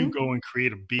 But if you Mm-hmm. go and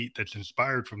create a beat that's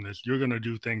inspired from this, you're gonna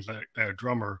do things that a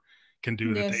drummer can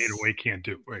do that the Yes. 808 can't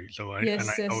do. Right. So I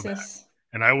Yes. know Yes. that. Yes.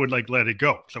 And I would like let it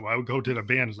go. So I would go to the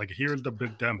band, it's like, here's the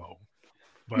big demo.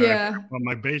 But I Yeah. want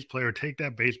my bass player take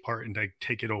that bass part and like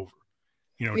take it over.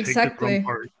 Take the drum Exactly.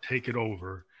 part, take it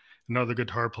over. Another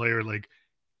guitar player like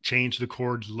change the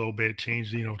chords a little bit,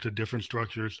 change to different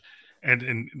structures,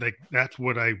 and like that's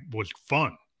what I was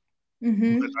fun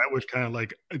because Mm-hmm. I was kind of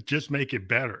like just make it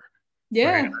better.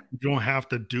 Yeah. You don't have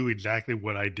to do exactly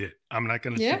what I did. I'm not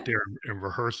going to Yeah. sit there and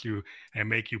rehearse you and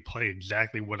make you play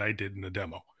exactly what I did in the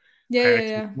demo. Yeah. I Yeah.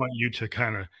 actually Yeah. want you to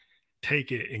kind of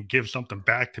take it and give something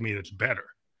back to me that's better.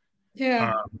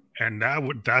 Yeah. And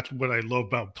that's what I love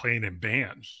about playing in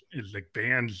bands is like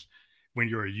bands, when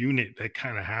you're a unit, that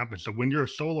kind of happens. So when you're a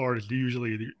solo artist,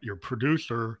 usually your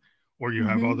producer or you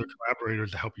have other Mm-hmm.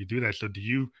 collaborators to help you do that. So do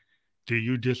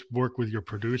you just work with your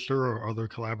producer or other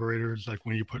collaborators like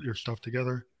when you put your stuff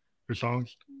together, your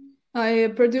songs?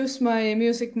 I produce my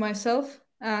music myself,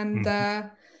 and Mhm.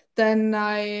 then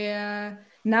I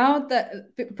now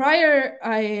that prior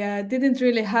I didn't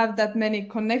really have that many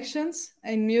connections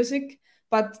in music,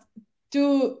 but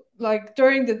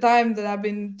during the time that I've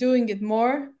been doing it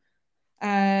more,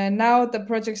 now the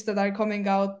projects that are coming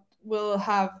out will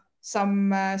have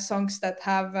some songs that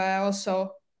have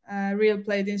also real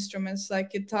played instruments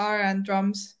like guitar and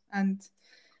drums and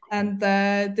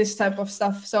this type of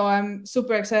stuff. So I'm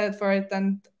super excited for it,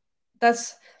 and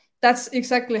that's that's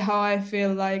exactly how I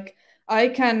feel like I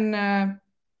can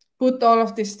put all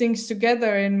of these things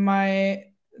together in my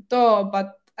DAW,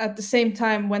 but at the same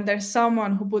time, when there's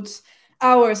someone who puts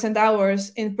hours and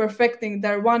hours in perfecting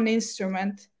their one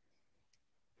instrument,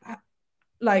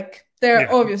 like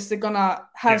they're Yeah, obviously gonna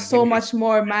yeah, have they so make much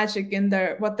more magic in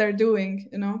their what they're doing,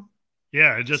 you know.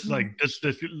 yeah, it's just So like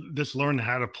this learn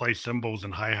how to play cymbals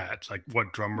and hi-hats, like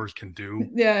what drummers can do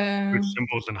with yeah.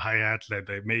 cymbals and hi-hats that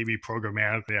they maybe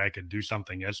programmatically I could do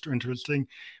something extra interesting.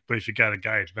 But if you got a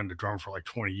guy that's been the drummer for like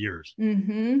 20 years,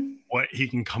 Mm-hmm. what he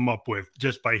can come up with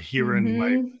just by hearing my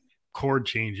Mm-hmm. chord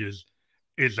changes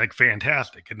is like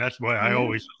fantastic. And that's why I Yeah.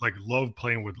 always like love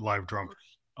playing with live drummers.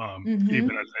 Even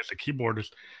Mm-hmm. as a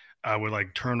keyboardist, I would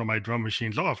like turn on my drum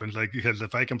machines off. And it's like, because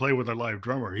if I can play with a live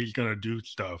drummer, he's going to do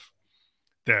stuff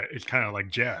that is kind of like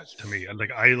jazz to me. And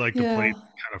like, I like to play Yeah.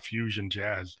 kind of fusion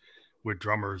jazz with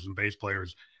drummers and bass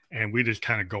players, and we just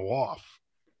kind of go off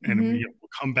and we, Mm-hmm. we'll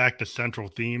come back to central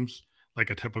themes like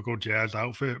a typical jazz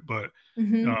outfit. But uh,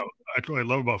 Mm-hmm. that's what I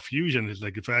love about fusion is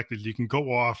like the fact that you can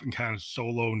go off and kind of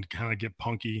solo and kind of get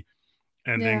punky,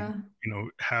 and then Yeah.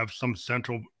 have some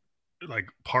central like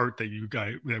part that you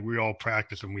guys that we all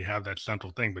practice and we have that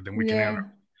central thing, but then we can have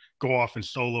Yeah. go off and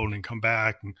solo and then come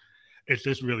back, and it's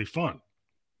just really fun.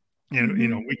 And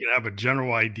Mm-hmm. we can have a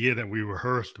general idea that we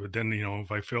rehearsed, but then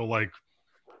if I feel like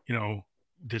you know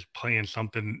just playing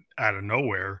something out of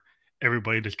nowhere,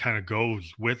 everybody just kind of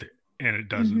goes with it, and it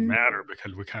doesn't Mm-hmm. matter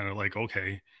because we're kind of like,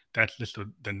 okay, that's just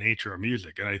the nature of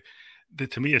music. And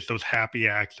to me, it's those happy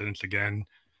accidents again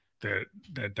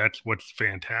that that's what's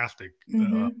fantastic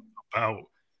Mm-hmm. about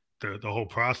the whole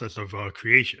process of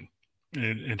creation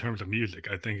in terms of music.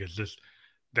 I think it's just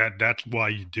that's why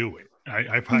you do it.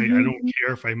 I don't Mm-hmm.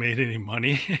 care if I made any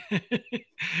money.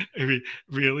 I mean,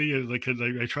 really, because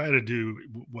I try to do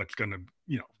what's gonna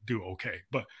do okay,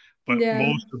 but Yeah.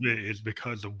 most of it is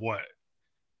because of what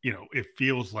it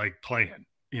feels like playing.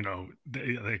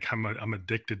 Like I'm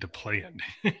addicted to playing.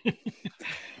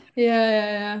 Yeah,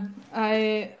 yeah,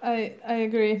 yeah. I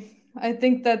agree. I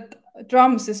think that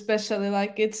drums especially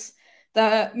like it's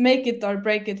the make it or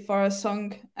break it for a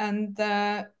song, and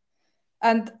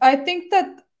I think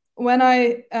that when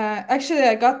I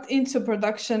got into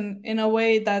production in a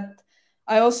way that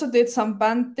I also did some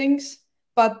band things,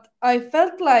 but I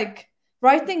felt like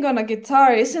writing on a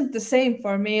guitar isn't the same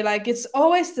for me. Like it's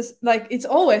always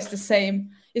the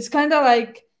same. It's kind of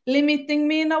like limiting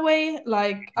me in a way.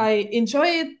 Like I enjoy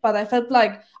it, but I felt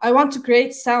like I want to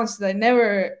create sounds that I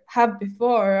never have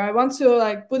before. I want to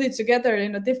like put it together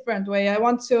in a different way. I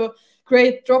want to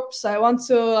create drops. I want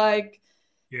to like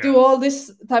do Yeah. all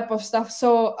this type of stuff.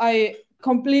 So I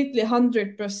completely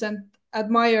 100%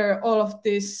 admire all of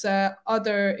these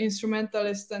other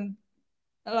instrumentalists and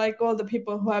like all the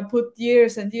people who have put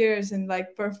years and years in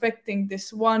like perfecting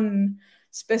this one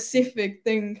specific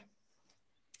thing.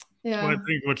 Well, I Yeah.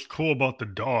 think what's cool about the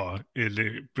DAW is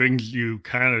it brings you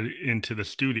kind of into the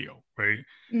studio, right?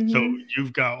 So Mm-hmm.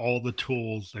 you've got all the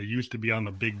tools that used to be on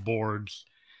the big boards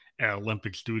at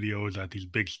Olympic Studios, at these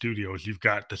big studios. You've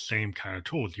got the same kind of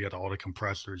tools. You got all the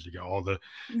compressors, you got all the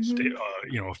Mm-hmm.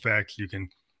 effects. You can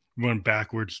run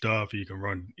backward stuff. You can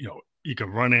run, you can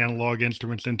run analog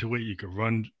instruments into it. You can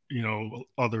run,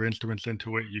 other instruments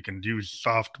into it. You can use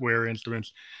software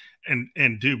instruments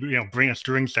and do bring a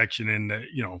string section in that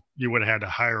you would have had to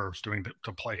hire a string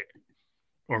to play it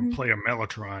or Mm-hmm. play a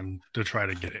mellotron to try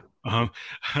to get it.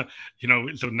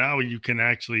 So now you can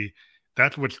actually.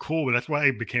 That's what's cool. That's why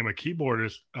I became a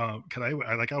keyboardist. Cause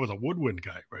I was a woodwind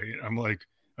guy, right?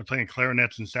 I'm playing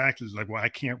clarinets and saxes. Like, well, I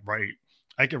can't write.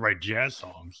 I could write jazz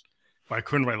songs, but I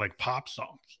couldn't write like pop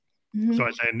songs. So I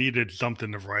Mhm. said I needed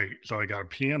something to write. So I got a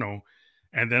piano.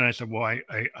 And then I said, well,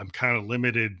 I'm kind of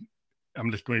limited.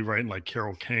 I'm just going to be writing like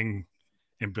Carole King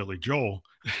and Billy Joel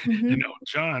and Mhm. Elton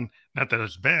John. Not that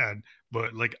it's bad,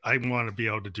 but like I want to be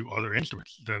able to do other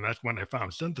instruments. Then that's when I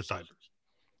found synthesizers.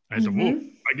 I said, well,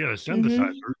 Mhm. I get a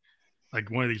Mhm. synthesizer,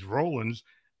 like one of these Rolands.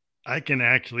 I can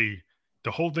actually,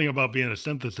 the whole thing about being a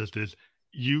synthesist is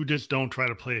you just don't try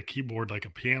to play a keyboard like a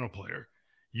piano player.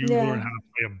 You learn Yeah. how to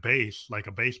play a bass like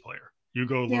a bass player. You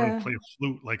go learn to Yeah. play a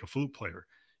flute like a flute player.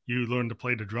 You learn to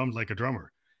play the drums like a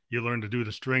drummer. You learn to do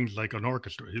the strings like an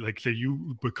orchestra. Like so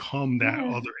you become that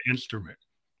Yeah. other instrument.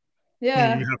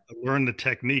 And you Yeah. have to learn the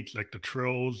techniques like the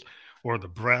trills or the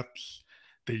breaths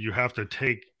that you have to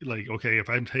take. Like, okay, if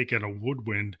I'm taking a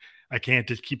woodwind, I can't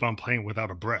just keep on playing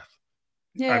without a breath.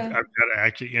 I've Yeah. got to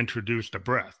actually introduce the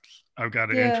breaths. I've got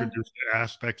to Yeah. introduce the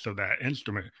aspects of that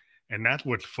instrument. And that's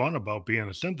what's fun about being a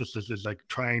synthesist is like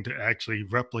trying to actually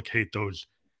replicate those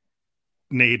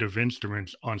native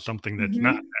instruments on something that's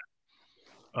not.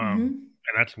 Mhm. Mhm.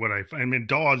 And that's what I mean,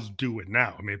 DAWs do it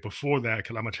now. I mean, before that,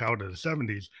 because I'm a child of the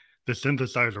 70s, the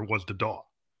synthesizer was the DAW.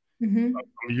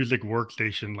 Mhm. A music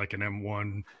workstation like an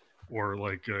M1 or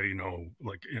like,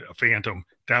 like a Phantom.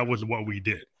 That was what we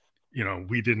did.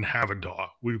 We didn't have a DAW.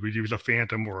 We would use a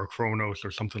Phantom or a Kronos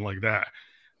or something like that.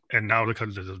 And now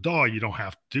because there's a DAW, you don't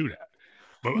have to do that.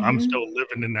 But I'm still Mhm.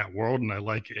 living in that world and I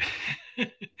like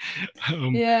it.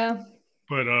 um, Yeah.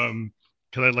 but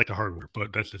because I like the hardware,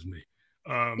 but that's just me.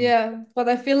 Um, Yeah, but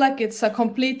I feel like it's a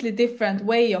completely different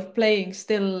way of playing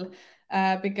still,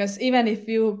 because even if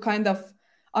you kind of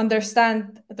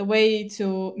understand the way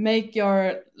to make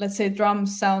your, let's say,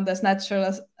 drums sound as natural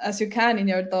as you can in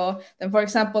your DAW, then for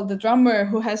example, the drummer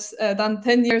who has done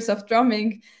 10 years of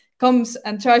drumming comes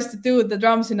and tries to do the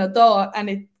drums in a DAW and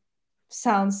it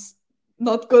sounds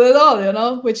not good at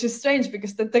all, which is strange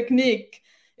because the technique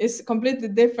is completely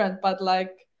different, but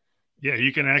like, yeah,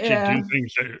 you can actually do yeah.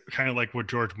 things that kind of like what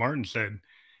George Martin said.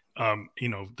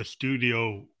 The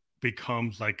studio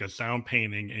becomes like a sound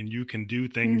painting, and you can do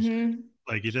things Mm-hmm.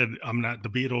 like you said. I'm not the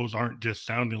Beatles aren't just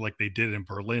sounding like they did in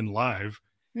Berlin live.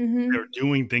 They're Mm-hmm.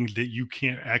 doing things that you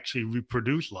can't actually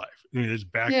reproduce live. I mean, there's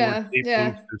backward Yeah, tape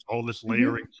loops. yeah. There's all this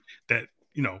layering Mhm. that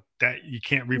that you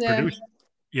can't Yeah, reproduce.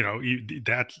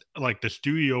 That's like the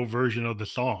studio version of the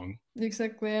song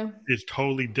exactly. Yeah. is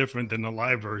totally different than the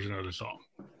live version of the song.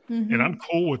 And I'm Mhm.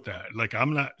 cool with that. Like,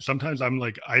 I'm not, sometimes I'm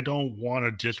like, I don't want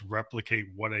to just replicate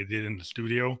what I did in the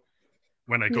studio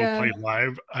when I go play Yeah.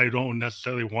 live. I don't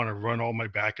necessarily want to run all my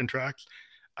backing tracks.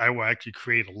 I will actually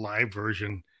create a live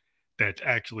version that's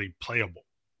actually playable,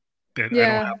 that I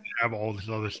don't have Yeah. to have all this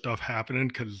other stuff happening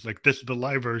because, like, this is the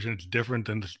live version. It's different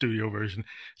than the studio version.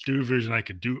 Studio version, I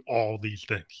could do all these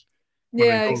things. When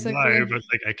I Yeah, go live, exactly. it's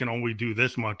like I can only do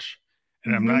this much.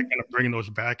 And I'm not Mhm. going to bring those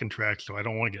backing tracks, so I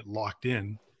don't want to get locked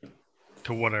in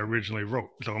to what I originally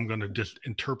wrote. So I'm going to just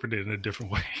interpret it in a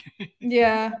different way.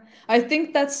 Yeah. I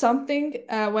think that's something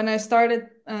when I started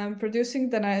producing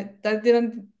that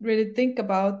didn't really think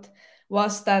about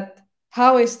was that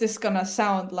how is this gonna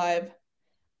sound live?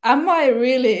 Am I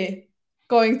really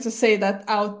going to say that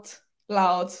out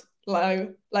loud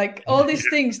live? Like all these Yeah.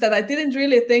 things that I didn't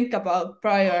really think about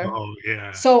prior. Oh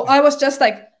yeah. So I was just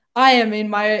like, I am in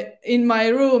my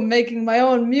room making my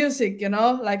own music.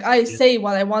 Like I Yeah. say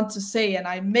what I want to say and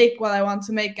I make what I want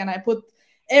to make and I put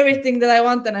everything that I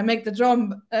want and I make the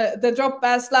drop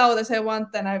as loud as I want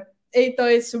and I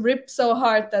 808s rip so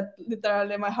hard that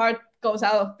literally my heart goes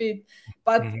out of beat.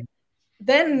 But Mhm.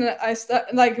 then I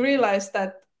like realized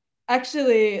that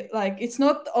actually like it's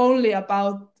not only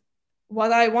about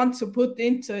what I want to put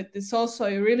into it. It's also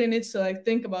you really need to like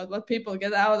think about what people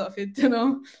get out of it. Yeah.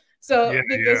 So Yeah.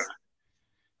 because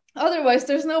otherwise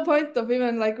there's no point of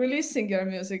even like releasing your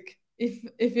music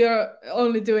if you're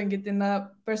only doing it in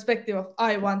a perspective of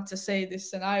I want to say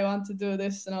this and I want to do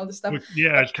this and all this stuff. Which,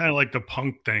 yeah, But it's kind of like the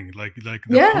punk thing. Like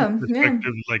the punk yeah, yeah,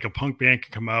 perspective is like a punk band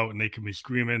can come out and they can be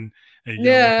screaming and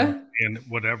yelling yeah, and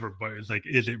whatever, but it's like,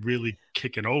 is it really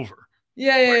kicking over?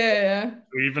 yeah, yeah, Like yeah, yeah,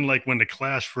 even like when the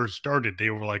Clash first started, they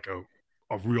were like a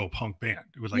real punk band.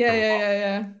 It was like yeah, they were yeah, punk. yeah,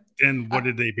 yeah. Then what Uh,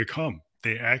 did they become?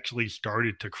 They actually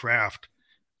started to craft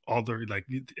all their like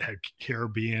had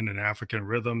Caribbean and African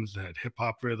rhythms, had hip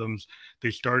hop rhythms.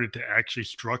 They started to actually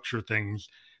structure things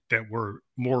that were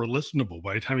more listenable.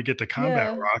 By the time you get to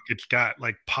combat yeah, rock, it's got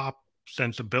like pop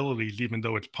sensibilities, even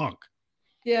though it's punk.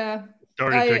 yeah. It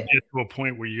started to I get to a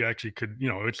point where you actually could,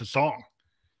 it's a song.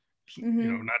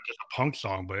 mhm. Not just a punk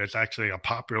song, but it's actually a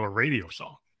popular radio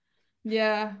song.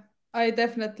 Yeah, I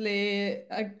definitely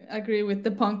agree with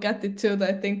the punk attitude.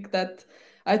 I think that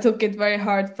I took it very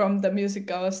hard from the music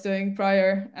I was doing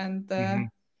prior, and Hmm.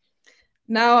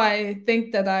 now I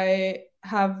think that I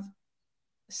have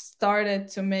started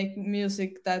to make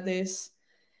music that is,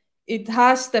 it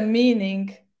has the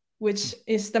meaning, which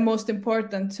is the most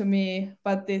important to me,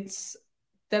 but it's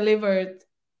delivered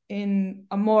in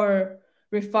a more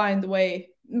refined way.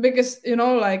 Because, you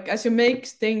know, like as you make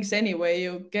things anyway,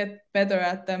 you get better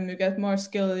at them, you get more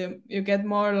skill, you get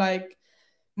more like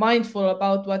mindful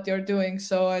about what you're doing.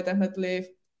 So I definitely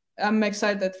am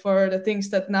excited for the things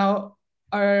that now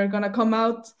are gonna come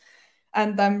out,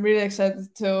 and I'm really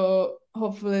excited to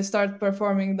hopefully start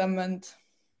performing them. And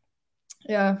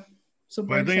yeah, super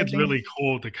But I think it's exciting. really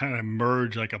cool to kind of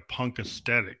merge like a punk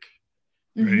aesthetic,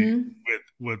 right, Mm-hmm.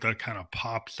 with a kind of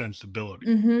pop sensibility.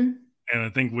 Mm-hmm. And I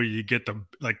think where you get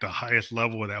the highest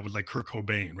level of that was like Kurt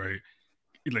Cobain, right?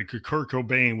 Like Kurt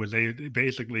Cobain was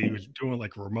basically he was doing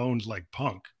like Ramones like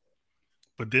punk,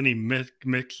 but then he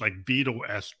mixed like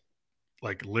Beatle-esque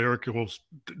like lyrical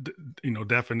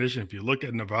definition. If you look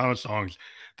at Nirvana songs,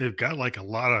 they've got like a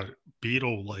lot of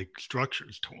Beatle like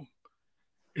structures to them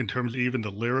in terms of even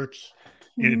the lyrics.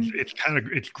 Mm-hmm.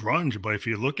 It's grunge, but if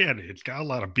you look at it, it's got a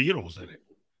lot of Beatles in it.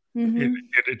 Mm-hmm.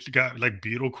 It's got like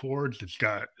Beatle chords. It's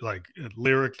got like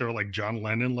lyrics that are like John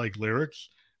Lennon like lyrics,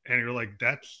 and you're like,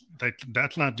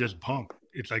 that's not just punk.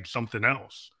 It's like something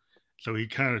else. So he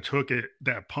kind of took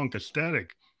that punk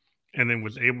aesthetic, and then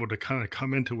was able to kind of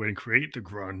come into it and create the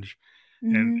grunge.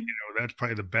 And Mm-hmm. that's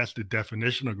probably the best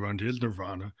definition of grunge is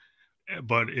Nirvana.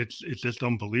 But it's just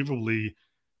unbelievably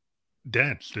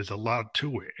dense. There's a lot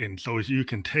to it, and so you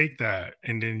can take that,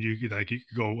 and then you could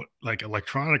go like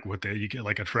electronic with it. You get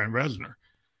like a Trent Reznor.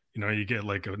 You get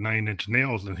like a Nine Inch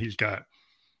Nails, and he's got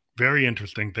very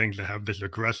interesting things that have this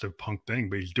aggressive punk thing,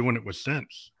 but he's doing it with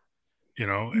sense. And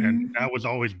Mm-hmm. that was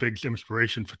always big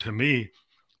inspiration to me,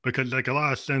 because like a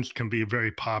lot of sense can be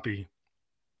very poppy,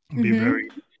 and be very,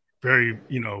 Mm-hmm. very,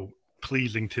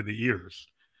 pleasing to the ears.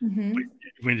 But Mm-hmm.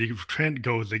 when Trent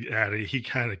goes at it, he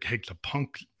kind of takes a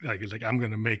punk, like he's like, I'm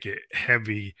going to make it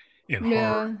heavy and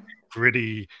hard, Yeah.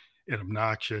 gritty and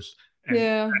obnoxious. And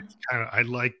Yeah. that's kind of, I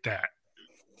like that.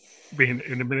 Being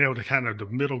able to kind of, the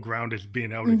middle ground is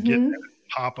being able to get Mm-hmm. that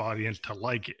pop audience to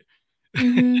like it.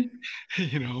 Mm-hmm.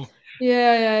 you know?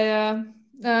 Yeah, yeah,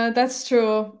 yeah. That's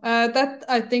true. That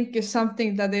I think is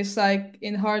something that is like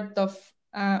in heart of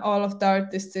all of the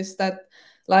artists, is that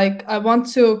like I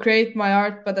want to create my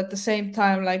art, but at the same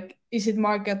time, like, is it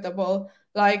marketable?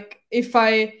 Like if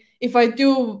I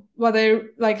do what I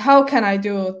like, how can I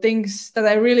do things that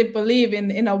I really believe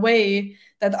in a way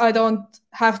that I don't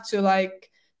have to like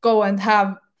go and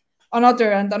have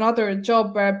another and another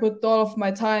job where I put all of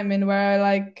my time in, where I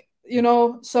like,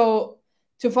 so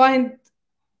to find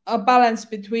a balance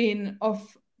between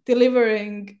of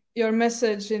delivering your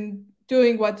message and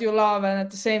doing what you love, and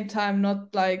at the same time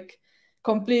not like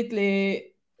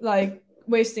completely like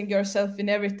wasting yourself in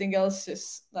everything else,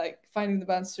 is like finding the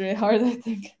balance really hard, I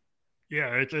think.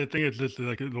 Yeah, I think it's just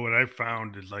like what I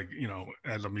found is like,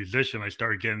 as a musician, I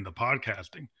started getting into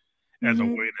podcasting as a way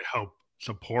Mm-hmm. to help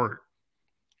support.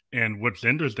 And what's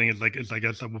interesting is like, I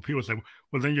guess when people say,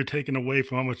 well, then you're taking away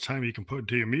from how much time you can put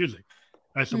into your music.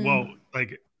 I said, well, Mm.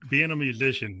 like being a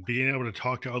musician, being able to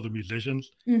talk to other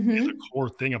musicians is a Mm-hmm. core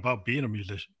thing about being a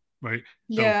musician, right?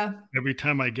 So Yeah. every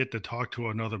time I get to talk to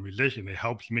another musician, it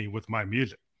helps me with my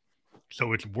music.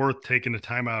 So it's worth taking the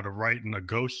time out of writing a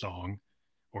ghost song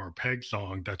or a peg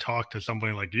song to talk to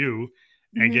somebody like you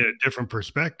and get a Mm-hmm. different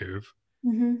perspective.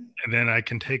 Mm-hmm. And then I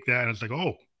can take that and it's like,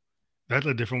 oh, that's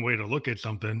a different way to look at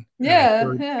something. And I Yeah.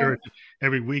 hear Yeah. it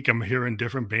every week. I'm hearing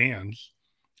different bands.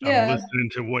 I'm Yeah. listening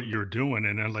to what you're doing,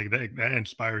 and then like that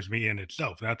inspires me in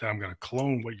itself. Not that I'm going to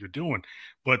clone what you're doing,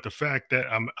 but the fact that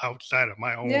I'm outside of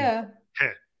my own Yeah.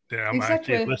 head, that I'm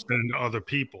actually Exactly. listening to other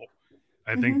people.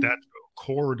 I think Mm-hmm. that's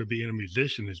core to being a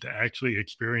musician is to actually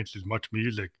experience as much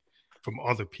music from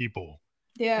other people,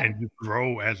 Yeah. and you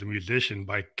grow as a musician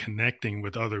by connecting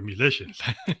with other musicians.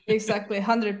 Exactly,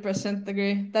 100%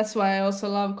 agree. That's why I also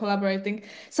love collaborating.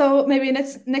 So maybe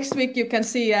next week you can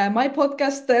see my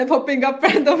podcast popping up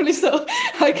randomly, so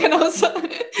I can also.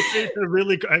 It's a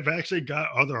really. I've actually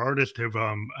got other artists have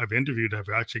I've interviewed have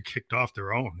actually kicked off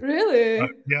their own. Really?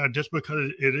 Yeah, just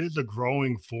because it is a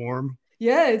growing form,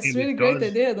 Yeah, it's and really great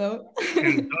idea though.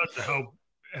 it does help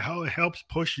how it helps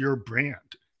push your brand,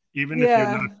 even if you're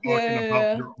Yeah, not yeah, talking yeah, about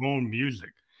yeah. your own music.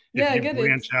 If Yeah, I you get it.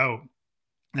 branch out,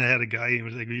 I had a guy. He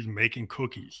was like he's making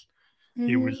cookies.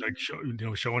 He was Mm-hmm.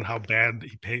 like showing how bad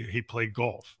he played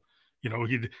golf. He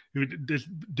just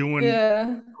doing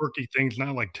Yeah. quirky things,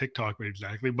 not like TikTok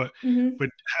exactly, but Mm-hmm. but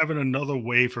having another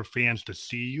way for fans to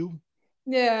see you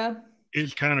Yeah.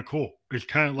 is kind of cool. It's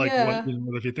kind of like what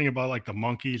Yeah. if you think about like the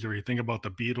Monkeys or you think about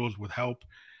the Beatles with Help,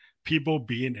 people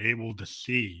being able to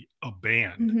see a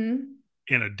band Mm-hmm.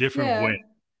 in a different Yeah. way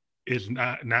is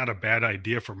not a bad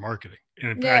idea for marketing.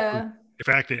 And Yeah. in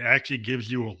fact, it actually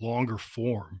gives you a longer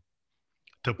form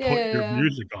to Yeah. put Yeah. your Yeah.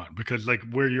 music on, because like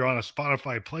where you're on a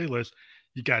Spotify playlist,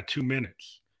 you got 2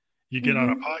 minutes. You get on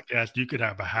a Mm-hmm. podcast, you could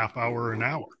have a half hour or an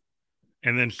hour,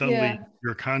 and then suddenly Yeah.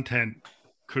 your content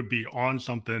could be on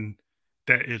something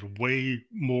that is way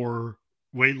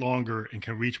longer and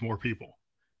can reach more people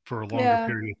for a longer Yeah.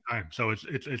 period of time. So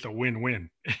it's a win-win.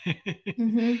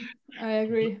 Mm-hmm. I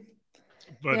agree.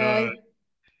 But Yeah.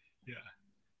 yeah,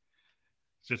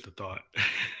 it's just a thought.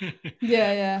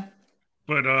 Yeah. Yeah.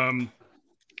 But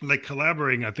like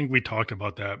collaborating, I think we talked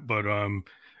about that, but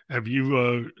have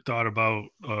you thought about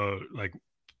like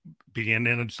being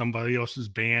in somebody else's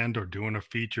band or doing a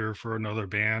feature for another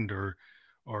band, or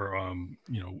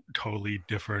totally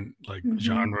different like Mm-hmm.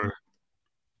 genre?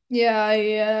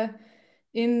 Yeah.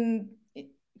 In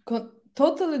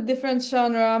totally different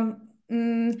genre.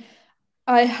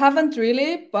 I haven't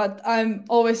really, but I'm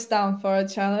always down for a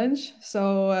challenge.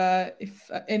 So if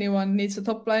anyone needs a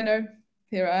top liner,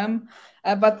 here I am.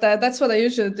 But that's what I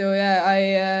usually do. Yeah,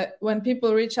 I when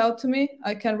people reach out to me,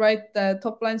 I can write the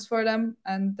top lines for them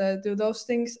and do those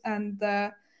things. And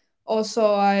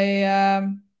also I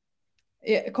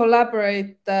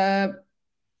collaborate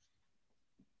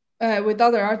with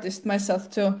other artists myself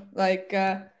too. Like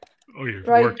Oh, you're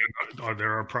right, working on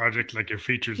there are projects like your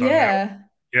features on that? yeah,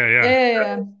 Yeah, yeah, yeah.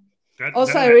 yeah, yeah.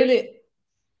 Also, That I really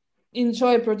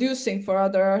enjoy producing for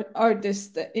other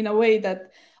artists in a way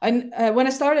that when I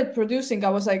started producing, I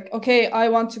was like, okay, I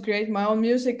want to create my own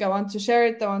music. I want to share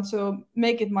it. I want to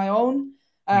make it my own.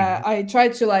 Mhm. I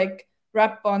tried to like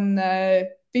rap on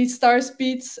BeatStars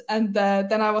beats, and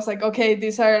then I was like, okay,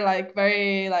 these are like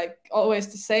very like always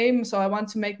the same, so I want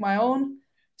to make my own. Mhm.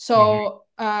 So,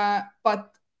 but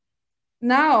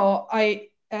now I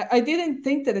didn't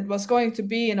think that it was going to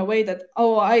be in a way that,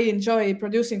 oh, I enjoy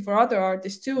producing for other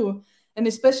artists too, and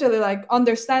especially like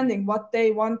understanding what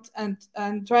they want and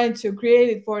trying to create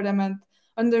it for them, and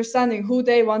understanding who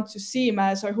they want to seem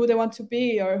as, or who they want to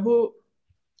be, or who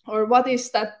or what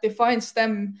is that defines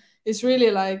them, is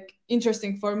really like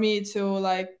interesting for me to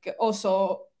like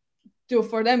also do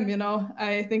for them, you know.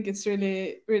 I think it's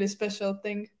really special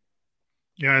thing.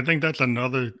 Yeah, I think that's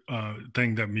another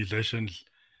thing that musicians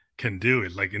can do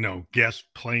is like, guest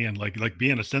playing, like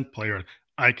being a synth player.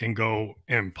 I can go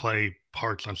and play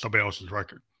parts on somebody else's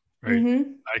record, right?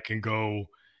 Mm-hmm. I can go,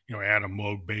 add a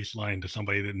Moog bass line to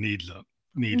somebody that needs it,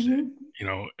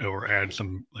 Mm-hmm. or add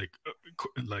some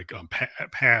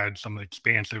pads, some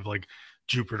expansive like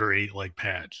Jupiter 8 like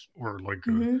pads, or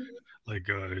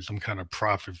Mm-hmm. some kind of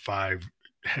Prophet 5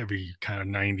 heavy kind of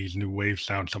 90s new wave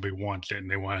sound. Somebody wants it and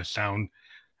they want to sound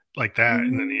like that,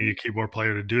 and then you Mm-hmm. need a keyboard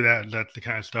player to do that. That's the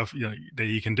kind of stuff that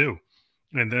you can do.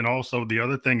 And then also the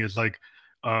other thing is like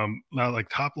not like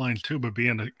top lines too, but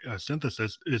being a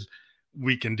synthesis is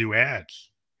we can do ads.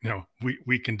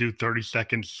 We can do 30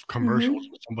 seconds commercials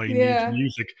Mm-hmm. when somebody needs Yeah.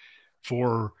 music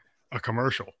for a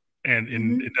commercial. And it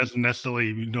Mm-hmm. doesn't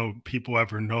necessarily, people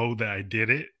ever know that I did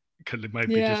it, because it might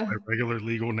be just Yeah. my regular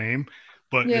legal name,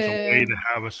 but Yeah. it's a way Yeah. to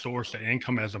have a source of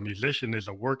income as a musician, as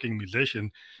a working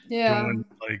musician, Yeah. doing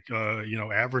like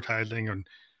advertising and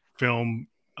film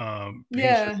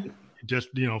pieces, Yeah. just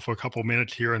for a couple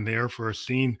minutes here and there for a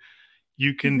scene.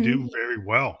 You can do Mm-hmm. very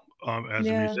well as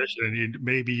a Yeah. musician, and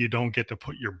maybe you don't get to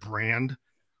put your brand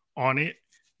on it,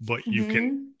 but you can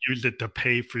Mm-hmm. use it to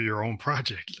pay for your own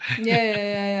projects. Yeah, yeah,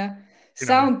 yeah, yeah. you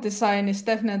know Sound design is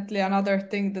definitely another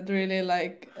thing that really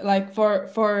like for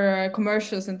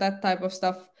commercials and that type of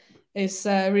stuff is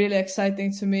really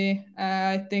exciting to me.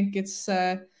 I think it's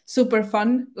super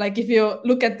fun. Like if you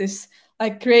look at this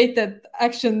like created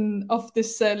action of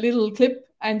this little clip,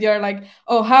 and you're like,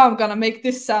 oh, how I'm gonna make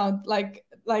this sound, like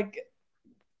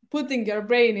putting your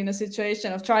brain in a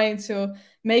situation of trying to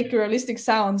make realistic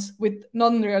sounds with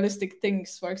non-realistic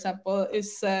things, for example,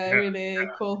 is yeah, really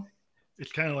cool.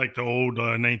 it's kind of like the old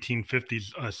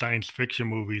 1950s science fiction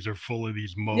movies are full of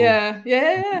these Moog, Yeah,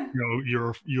 yeah,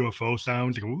 your UFO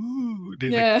sounds. Like, ooh,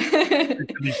 yeah,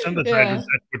 these synthesizers, yeah.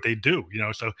 that's what they do.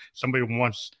 So somebody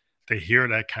wants to hear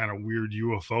that kind of weird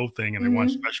UFO thing, and they want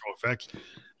Hmm. special effects.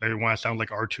 They want to sound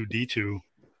like R2D2.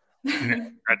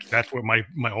 And that's what my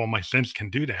all my synths can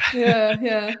do that. Yeah,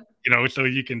 yeah. So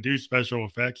you can do special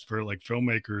effects for like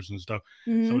filmmakers and stuff.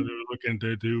 So they're Hmm. looking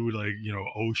to do like,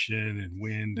 ocean and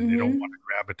wind, and they don't want to Hmm.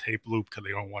 grab a tape loop because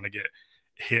they don't want to get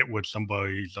hit with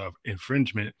somebody's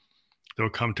infringement. They'll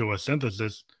come to a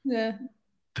synthesis Yeah,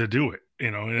 to do it,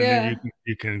 and then you yeah. can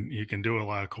you can do a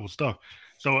lot of cool stuff.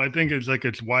 So I think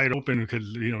it's wide open because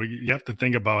you have to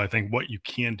think about, I think, what you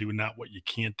can do, not what you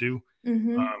can't do.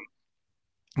 Mm-hmm.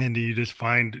 And you just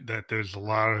find that there's a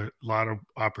lot of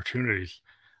opportunities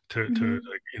to Mm-hmm.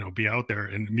 like, be out there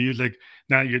in music.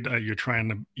 Now you're trying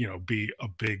to be a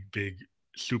big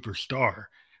superstar,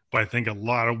 but I think a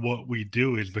lot of what we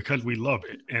do is because we love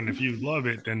it, and if you love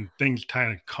it, then things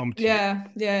kind of come to you. Yeah,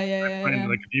 yeah, yeah, I yeah, find yeah.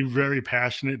 like if you're very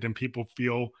passionate, then people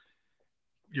feel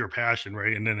your passion,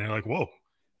 right? And then they're like, whoa,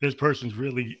 this person's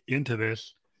really into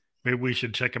this. Maybe we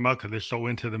should check them out because they're so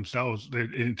into themselves,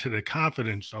 they're into the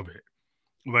confidence of it,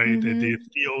 right? They Mm-hmm.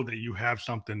 feel that you have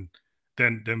something,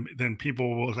 then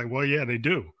people will say, well, yeah, they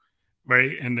do,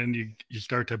 right? And then you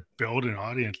start to build an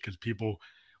audience because people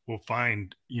will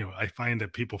find, I find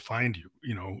that people find you,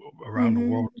 around the Mm-hmm.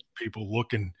 world, people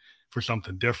looking for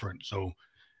something different. So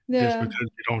just Yeah, because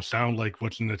you don't sound like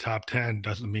what's in the top 10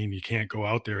 doesn't mean you can't go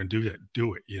out there and do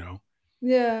it.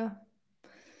 yeah,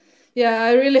 yeah.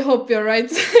 I really hope you're right.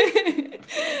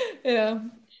 Yeah,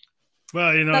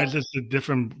 Well, it's that. just a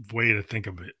different way to think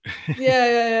of it. Yeah,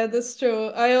 yeah, yeah. That's true.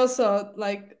 I also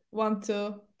like want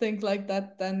to think like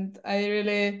that, and I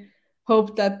really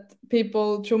hope that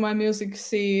people through my music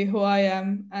see who I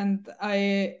am, and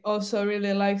I also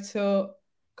really like to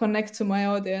connect to my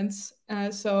audience.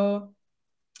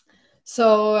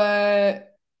 So I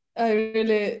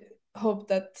really hope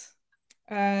that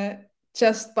uh,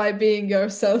 just by being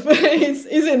yourself is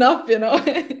enough, you know.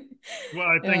 Well,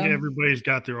 I think Yeah, everybody's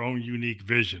got their own unique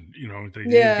vision. You've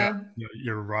got yeah,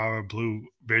 your raw blue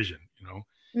vision. I got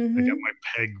mm-hmm. my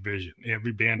peg vision.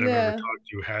 Every band I've ever Yeah, talked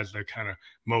to has that kind of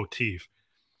motif.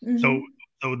 So, mm-hmm.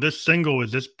 so this single,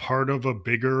 is this part of a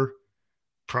bigger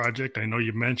project? I know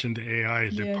you mentioned AI.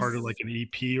 Is it part of like Yes. an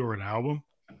EP or an album?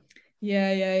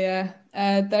 Yeah, yeah,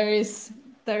 yeah. There is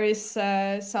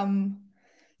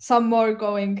some more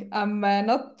going. I'm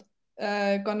not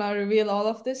gonna reveal all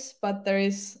of this, but there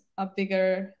is a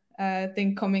bigger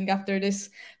thing coming after this.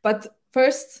 But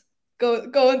first, go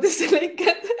on this link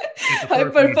and It's the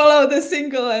first hyper one. follow the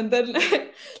single, and then Yeah,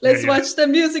 let's yeah, watch the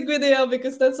music video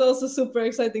because that's also super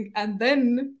exciting. And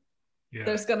then yeah.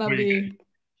 there's gonna Well, be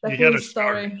the you got full to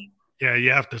start. story. Yeah,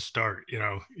 you have to start.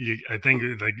 I think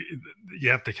like you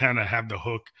have to kind of have the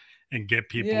hook and get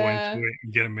people into Yeah. it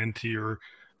and get them into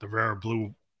the rare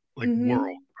blue like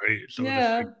world, Mm-hmm. right? So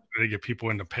just like Yeah. try to get people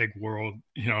in the peg world.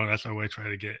 That's how I try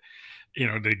to get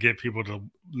to get people to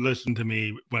listen to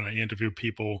me when I interview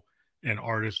people and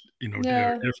artists. They're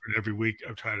Yeah. different every week.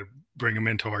 I try to bring them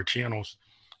into our channels.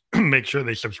 Make sure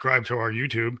they subscribe to our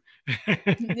YouTube.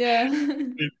 Yeah.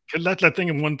 Because that's the thing.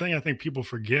 And one thing I think people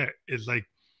forget is like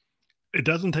it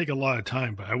doesn't take a lot of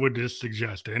time, but I would just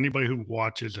suggest to anybody who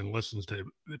watches and listens to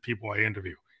the people I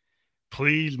interview,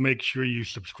 please make sure you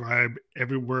subscribe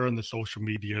everywhere on the social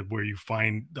media where you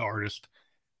find the artist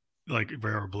like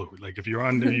Vera Blue. Like if you're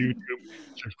on the YouTube,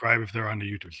 subscribe if they're on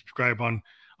the YouTube. Subscribe on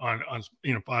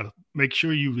make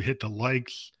sure you hit the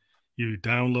likes, you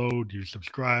download, you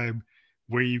subscribe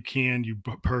where you can, you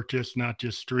purchase, not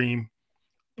just stream,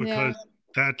 Yeah. because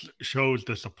that shows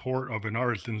the support of an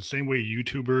artist in the same way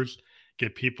YouTubers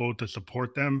get people to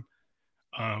support them.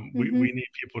 We Mm-hmm. need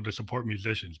people to support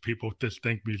musicians. People just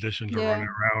think musicians are running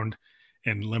Yeah. around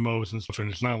in limos and stuff,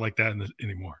 and it's not like that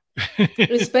anymore.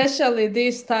 Especially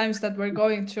these times that we're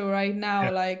going through right Yeah,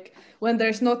 now, like when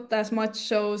there's not as much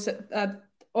shows that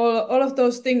all of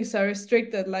those things are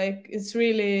restricted, like it's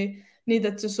really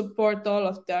needed to support all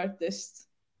of the artists.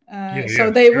 yeah, So yeah,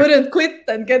 they sure. wouldn't quit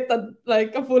and get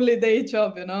a fully day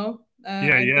job, you know?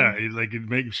 Yeah, I yeah. think. Like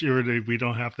make sure that we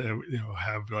don't have to,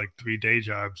 have like 3 day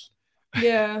jobs.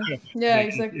 Yeah. Yeah, Like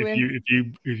if exactly.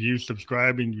 you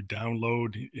subscribe and you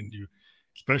download and you,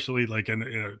 especially like in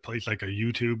a place like a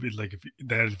YouTube, is like if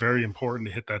that is very important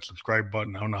to hit that subscribe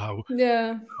button. I don't know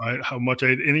Yeah. how much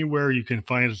anywhere you can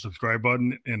find a subscribe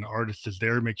button and the artist is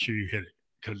there, make sure you hit it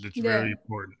because it's very Yeah.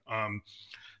 important.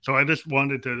 So I just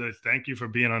wanted to thank you for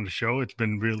being on the show. It's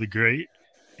been really great.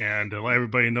 And to let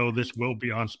everybody know, this will be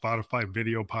on Spotify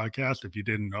video podcast. If you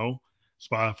didn't know,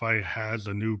 Spotify has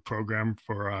a new program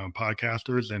for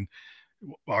podcasters, and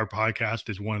our podcast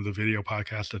is one of the video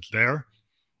podcasts that's there.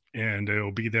 And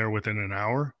it'll be there within an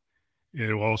hour.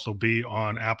 It will also be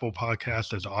on Apple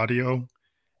Podcast as audio,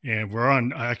 and we're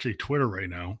on actually Twitter right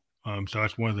now. So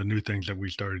that's one of the new things that we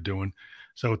started doing.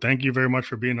 So thank you very much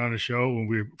for being on the show, and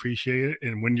we appreciate it.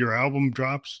 And when your album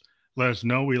drops, let us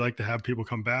know. We like to have people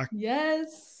come back.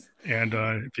 Yes. And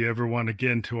if you ever want to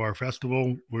get into our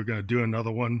festival, we're going to do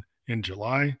another one in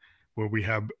July where we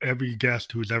have every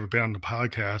guest who's ever been on the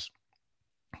podcast.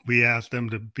 We ask them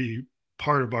to be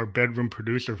part of our bedroom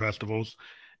producer festivals,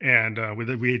 And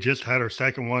we just had our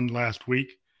second one last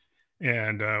week,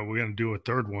 and we're going to do a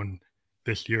third one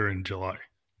this year in July.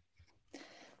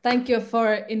 Thank you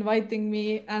for inviting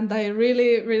me, and I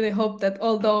really, really hope that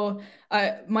although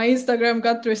my Instagram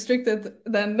got restricted,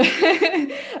 then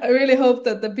I really hope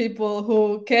that the people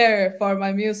who care for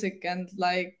my music and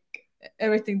like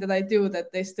everything that I do,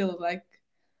 that they still like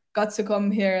got to come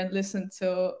here and listen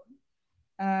to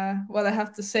what I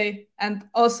have to say. And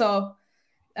also,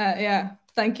 yeah,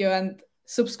 thank you, and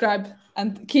subscribe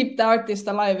and keep the artist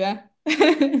alive. Yeah.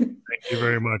 Thank you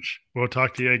very much. We'll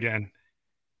talk to you again.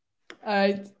 All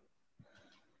right.